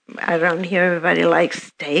 around here everybody likes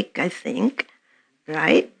steak, I think,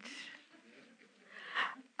 right?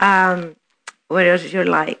 What else do you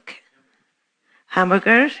like?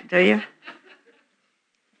 Hamburgers, do you?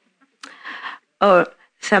 Or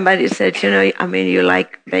somebody said, you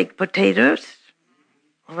like baked potatoes?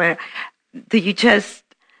 Or do you just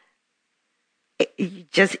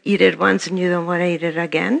eat it once and you don't want to eat it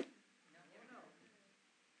again?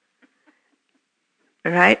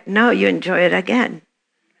 Right? No, you enjoy it again.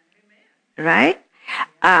 Right?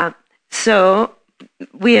 So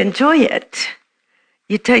we enjoy it.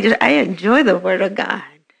 You tell you, I enjoy the Word of God.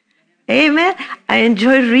 Amen. I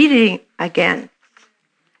enjoy reading again.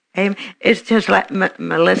 Amen. It's just like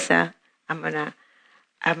Melissa. I'm gonna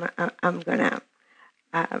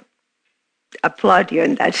applaud you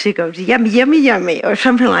in that. She goes, yummy, yummy, yummy, or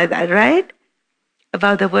something like that, right?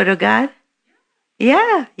 About the Word of God.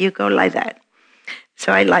 Yeah, you go like that.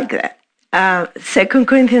 So I like that. 2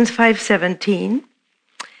 Corinthians 5:17.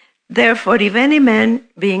 Therefore, if any man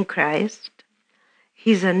be in Christ,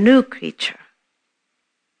 he's a new creature.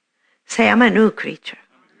 Say, I'm a new creature.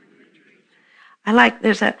 I like,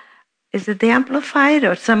 is it the Amplified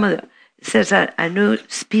or some of the, it says a new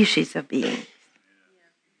species of being.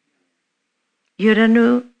 You're a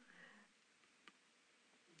new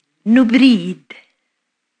breed.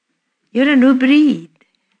 You're a new breed.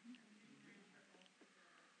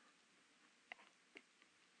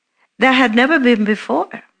 That had never been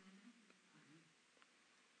before.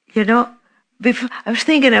 You know, before, I was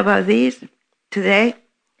thinking about these today.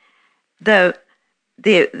 The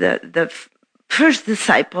first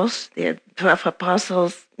disciples, the 12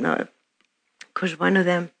 apostles, no, of course one of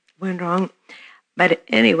them went wrong. But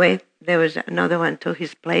anyway, there was another one took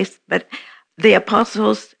his place. But the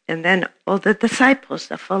apostles and then all the disciples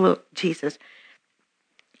that followed Jesus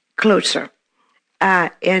closer.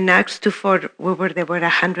 In Acts 2:4, there were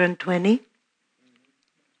 120.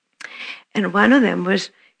 And one of them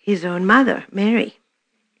was his own mother, Mary.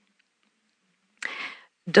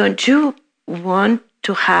 Don't you want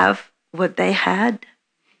to have what they had?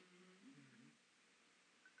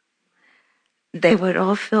 They were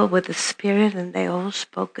all filled with the Spirit and they all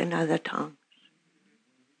spoke in other tongues.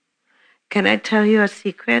 Can I tell you a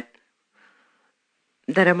secret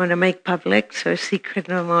that I'm going to make public, so a secret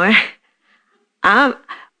no more?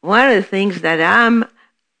 One of the things that I'm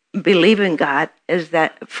believing God is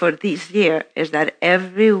that for this year is that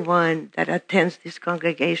everyone that attends this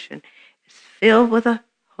congregation is filled with the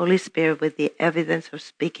Holy Spirit with the evidence of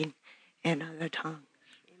speaking in other tongues.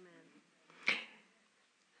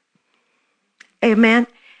 Amen.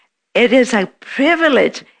 It is a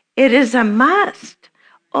privilege. It is a must.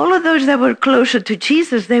 All of those that were closer to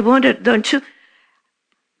Jesus, they wanted, don't you?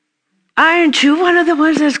 Aren't you one of the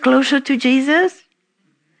ones that's closer to Jesus?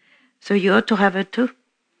 So you ought to have it too.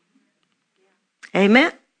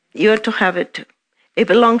 Amen. You ought to have it too. It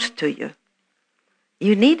belongs to you.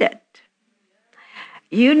 You need it.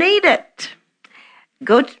 You need it.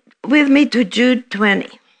 Go with me to Jude 20.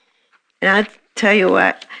 And I'll tell you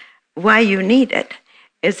why you need it.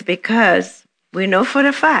 It's because we know for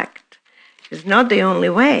a fact, it's not the only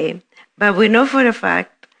way, but we know for a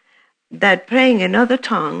fact that praying in other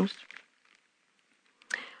tongues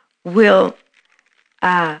will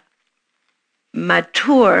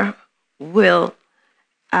mature, will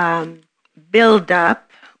build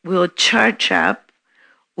up, will charge up,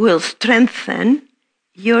 will strengthen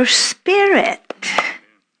your spirit.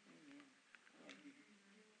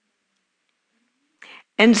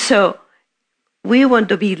 And so we want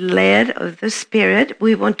to be led of the Spirit.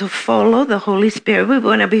 We want to follow the Holy Spirit. We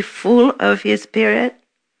want to be full of His Spirit.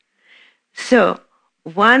 So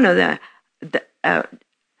one of the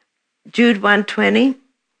Jude 1:20,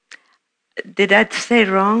 did I say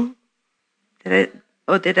wrong?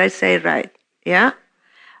 Did I say right? Yeah?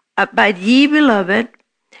 But ye, beloved,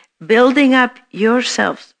 building up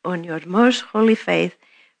yourselves on your most holy faith,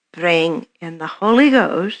 praying in the Holy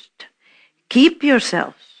Ghost, keep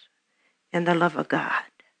yourselves in the love of God,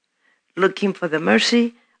 looking for the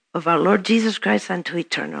mercy of our Lord Jesus Christ unto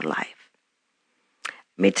eternal life.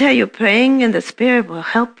 Let me tell you, praying in the Spirit will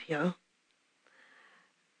help you.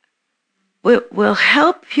 Will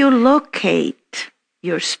help you locate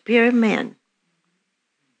your spirit man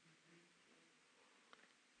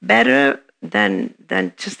better than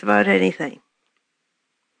just about anything.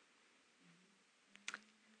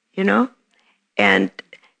 You know? And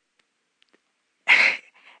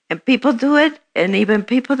people do it, and even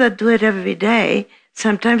people that do it every day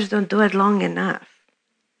sometimes don't do it long enough.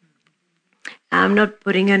 I'm not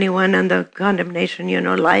putting anyone under condemnation,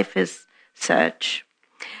 life is such.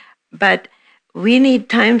 But we need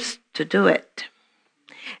times to do it.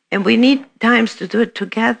 And we need times to do it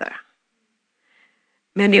together.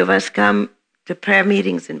 Many of us come to prayer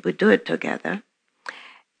meetings and we do it together.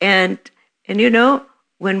 And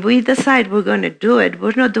when we decide we're going to do it,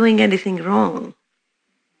 we're not doing anything wrong.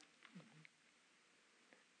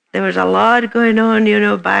 There was a lot going on,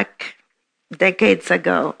 back decades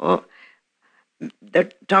ago. Oh,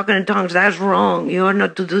 they're talking in tongues, that's wrong. You ought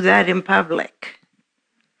not to do that in public.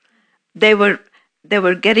 They were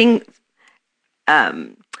getting,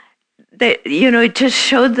 it just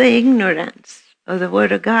showed the ignorance of the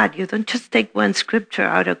Word of God. You don't just take one scripture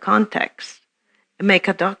out of context and make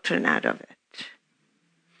a doctrine out of it.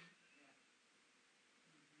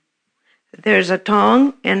 There's a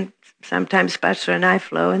tongue, and sometimes Pastor and I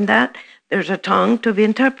flow in that. There's a tongue to be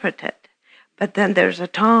interpreted. But then there's a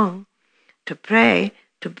tongue to pray,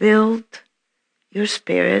 to build your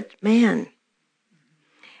spirit man.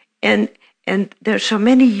 And there's so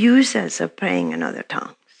many uses of praying in other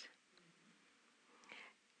tongues.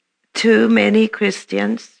 Too many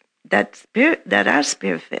Christians that are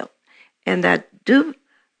spirit-filled and that do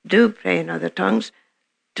pray in other tongues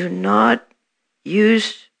do not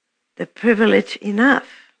use the privilege enough.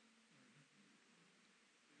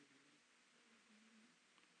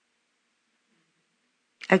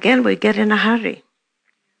 again, we get in a hurry.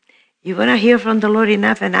 You want to hear from the Lord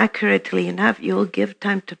enough and accurately enough, you'll give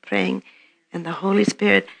time to praying and the Holy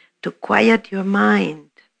Spirit to quiet your mind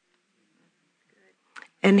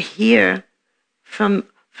and hear from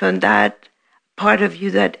that part of you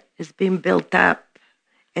that is being built up,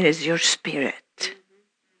 and is your spirit.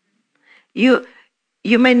 You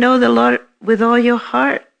may know the Lord with all your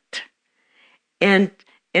heart and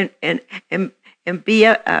be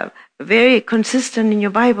a very consistent in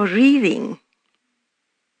your Bible reading.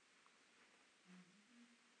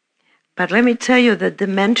 But let me tell you, the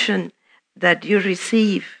dimension that you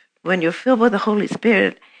receive when you're filled with the Holy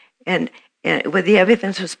Spirit and with the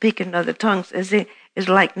evidence of speaking in other tongues is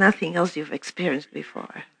like nothing else you've experienced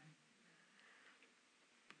before.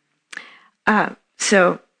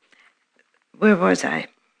 So, where was I?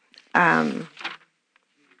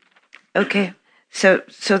 Okay, so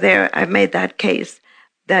there I made that case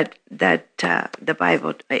that the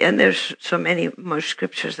Bible, and there's so many more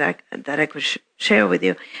scriptures that I could share with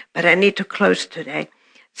you, but I need to close today.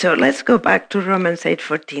 So let's go back to Romans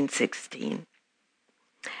 8:14-16.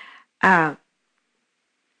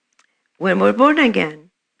 When we're born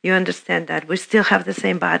again, you understand that we still have the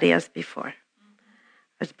same body as before. I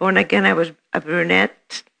was born again. I was a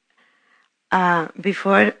brunette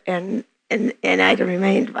before, and I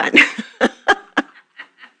remained one.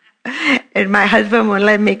 And my husband won't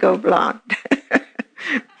let me go blonde.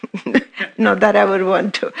 Not that I would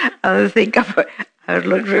want to. I don't think I would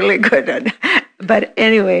look really good on it. But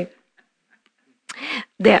anyway,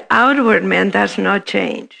 the outward man does not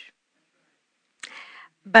change.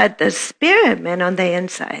 But the spirit man on the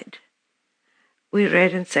inside, we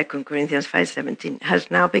read in 2 Corinthians 5:17, has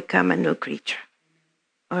now become a new creature.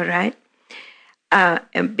 All right?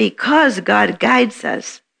 And because God guides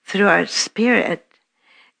us through our spirit,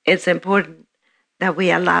 it's important that we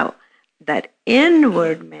allow that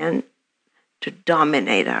inward man to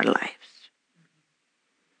dominate our lives.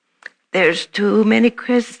 There's too many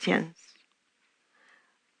Christians.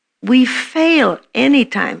 We fail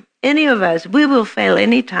anytime, any of us, we will fail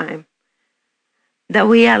anytime that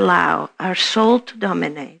we allow our soul to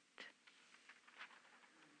dominate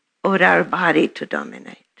or our body to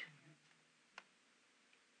dominate.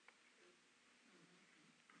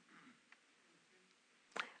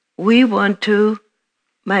 We want to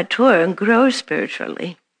mature and grow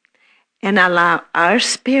spiritually and allow our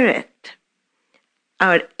spirit,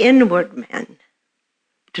 our inward man,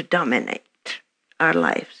 to dominate our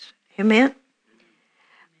lives. Amen?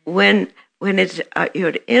 When it's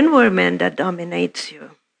your inward man that dominates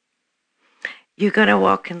you, you're going to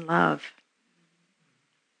walk in love.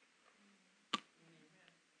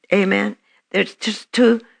 Amen? There's just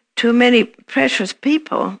too many precious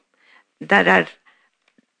people that are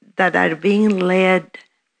being led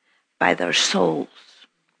by their souls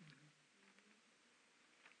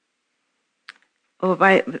or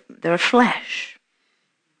by their flesh.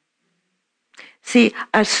 See,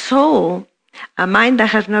 a soul, a mind that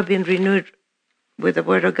has not been renewed with the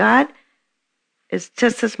Word of God, is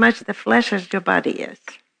just as much the flesh as your body is.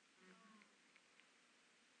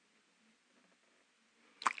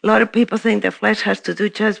 A lot of people think the flesh has to do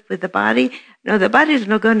just with the body. No, the body is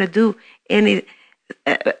not going to do any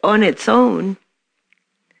on its own.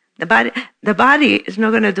 The body is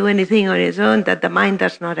not going to do anything on its own that the mind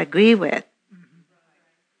does not agree with.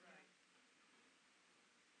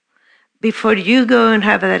 Before you go and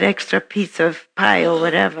have that extra piece of pie or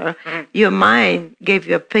whatever, your mind gave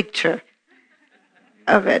you a picture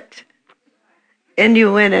of it. And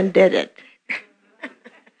you went and did it.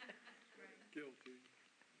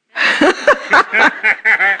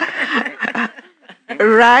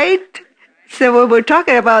 Right? So when we're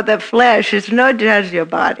talking about the flesh, it's not just your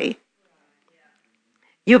body.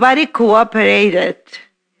 Your body cooperated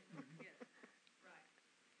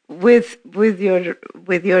with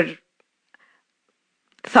your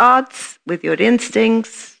thoughts, with your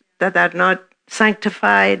instincts that are not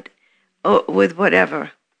sanctified, or with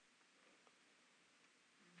whatever.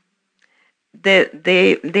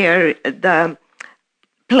 The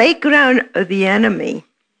playground of the enemy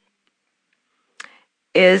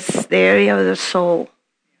is the area of the soul.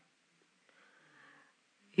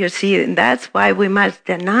 You see, and that's why we must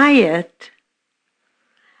deny it.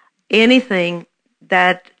 Anything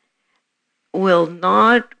that will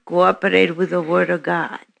not cooperate with the Word of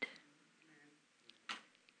God.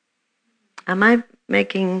 Am I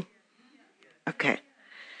making... Okay.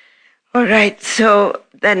 All right, so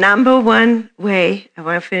the number one way, I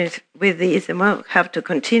want to finish with these, and we'll have to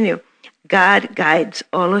continue. God guides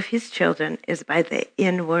all of his children is by the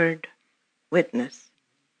inward witness.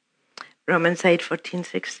 Romans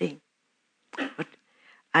 8:14-16.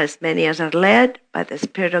 As many as are led by the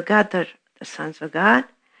Spirit of God, they're the sons of God.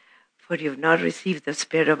 For you've not received the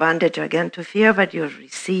spirit of bondage again to fear, but you've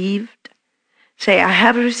received. Say, I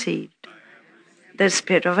have received the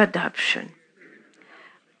spirit of adoption,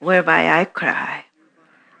 whereby I cry,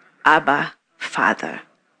 Abba, Father.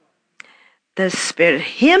 The Spirit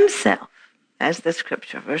himself, as the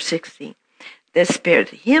scripture, verse 16, the Spirit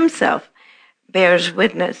himself bears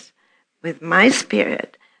witness with my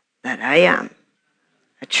spirit that I am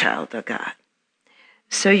a child of God.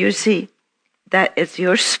 So you see, that is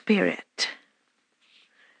your spirit.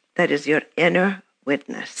 That is your inner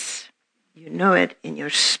witness. You know it in your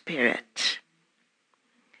spirit.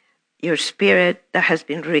 Your spirit that has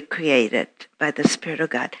been recreated by the Spirit of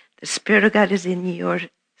God. The Spirit of God is in your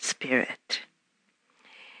spirit.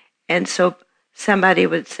 And so somebody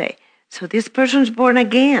would say, so this person's born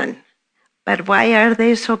again, but why are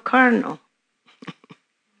they so carnal?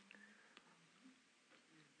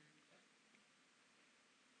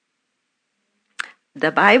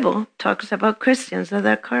 The Bible talks about Christians that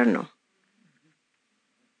are carnal.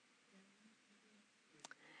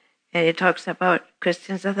 And it talks about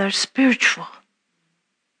Christians that are spiritual.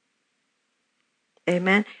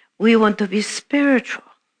 Amen. We want to be spiritual.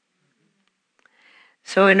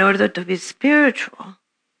 So in order to be spiritual,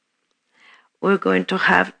 we're going to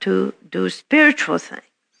have to do spiritual things.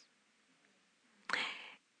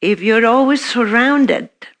 If you're always surrounded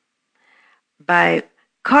by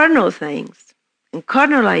carnal things and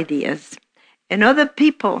carnal ideas and other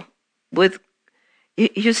people with,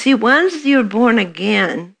 you see, once you're born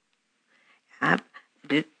again,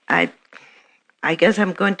 I guess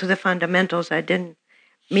I'm going to the fundamentals. I didn't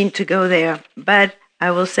mean to go there, but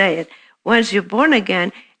I will say it. Once you're born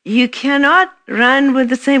again, you cannot run with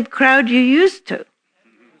the same crowd you used to.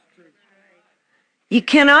 You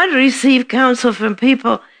cannot receive counsel from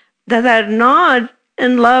people that are not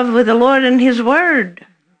in love with the Lord and His Word.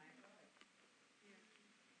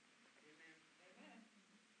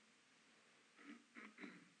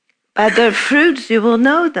 By their fruits you will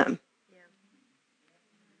know them.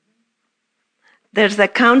 There's the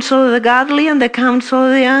counsel of the godly and the counsel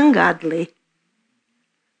of the ungodly.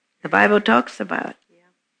 The Bible talks about.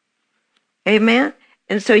 Amen?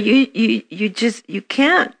 And so you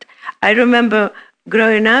can't. I remember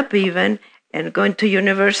growing up even and going to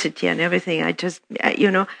university and everything.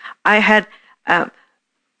 I had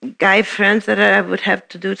guy friends that I would have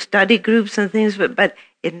to do study groups and things, but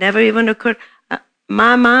it never even occurred.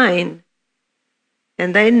 My mind,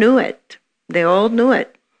 and they knew it. They all knew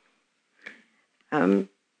it. I'm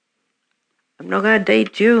not going to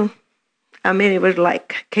date you. I mean, it was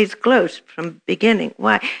like case closed from beginning.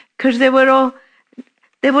 Why? Because they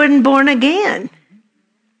weren't born again.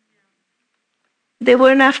 They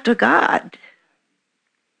weren't after God.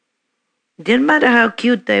 Didn't matter how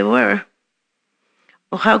cute they were,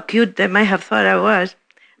 or how cute they might have thought I was.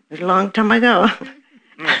 It was a long time ago.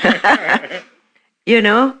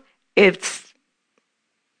 It's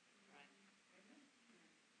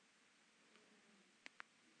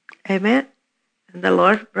amen. And the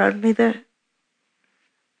Lord brought me the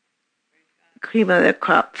cream of the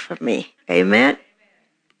crop for me. Amen.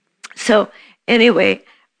 So anyway,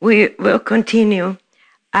 we will continue.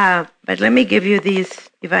 But let me give you these,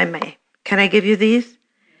 if I may. Can I give you these?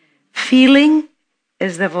 Feeling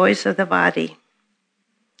is the voice of the body.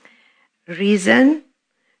 Reason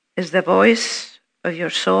is the voice of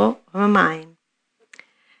your soul or mind.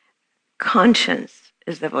 Conscience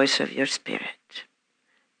is the voice of your spirit.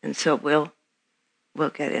 And so we'll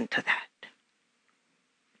get into that.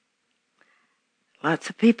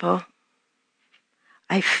 Lots of people.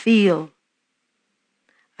 I feel.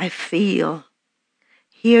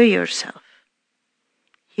 Hear yourself.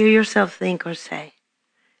 Hear yourself think or say.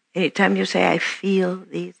 Anytime you say, I feel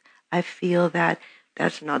these, I feel that,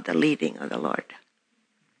 that's not the leading of the Lord.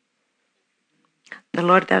 The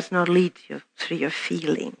Lord does not lead you through your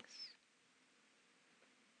feelings.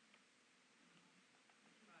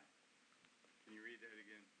 Can you read that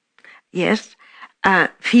again? Yes.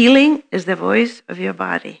 Feeling is the voice of your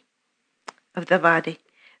body, of the body.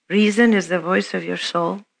 Reason is the voice of your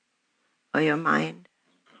soul or your mind.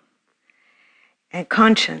 And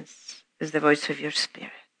conscience is the voice of your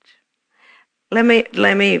spirit. Let me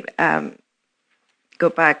go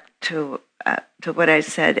back to what I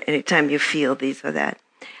said. Anytime you feel these or that,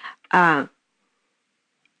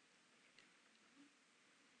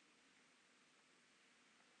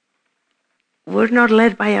 we're not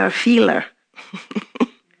led by our feeler.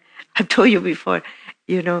 I've told you before.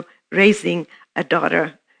 Raising a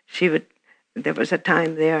daughter, there was a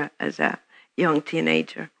time there as a young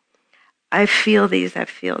teenager. I feel these, I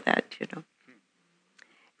feel that.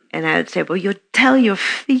 And I would say, well, you tell your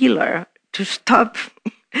feeler to stop,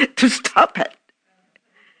 to stop it.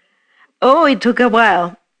 Oh, it took a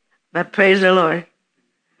while, but praise the Lord.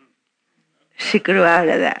 She grew out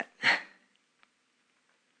of that.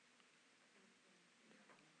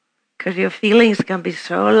 Because your feelings can be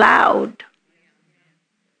so loud.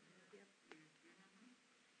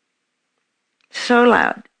 So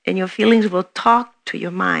loud. And your feelings will talk to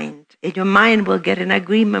your mind. And your mind will get in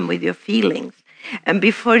agreement with your feelings. And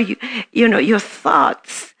before your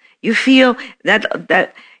thoughts, you feel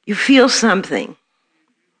that you feel something.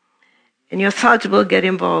 And your thoughts will get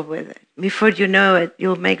involved with it. Before you know it,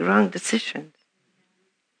 you'll make wrong decisions.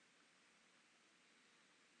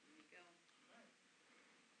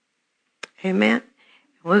 Amen?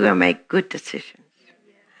 We're going to make good decisions.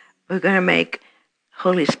 We're going to make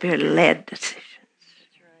Holy Spirit-led decisions.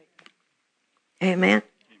 Amen?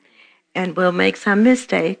 And we'll make some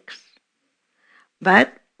mistakes,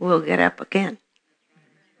 but we'll get up again.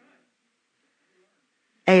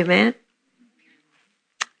 Amen?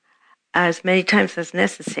 As many times as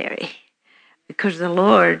necessary, because the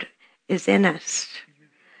Lord is in us,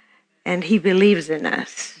 and He believes in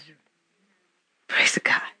us. Praise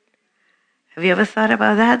God. Have you ever thought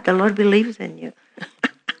about that? The Lord believes in you.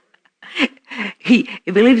 He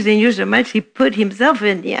believes in you so much, He put Himself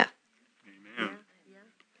in you. Amen.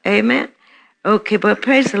 Amen? Okay, but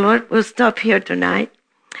praise the Lord. We'll stop here tonight.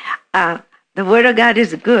 The Word of God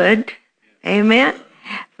is good. Amen?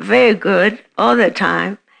 Very good all the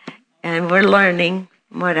time. And we're learning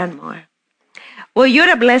more and more. Well,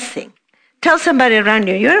 you're a blessing. Tell somebody around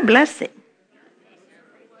you, you're a blessing.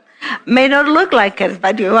 May not look like it,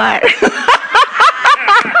 but you are.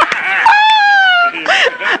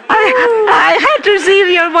 I had to see if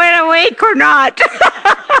you were awake or not.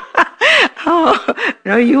 Oh,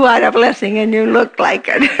 no, you are a blessing and you look like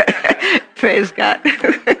it. Praise God.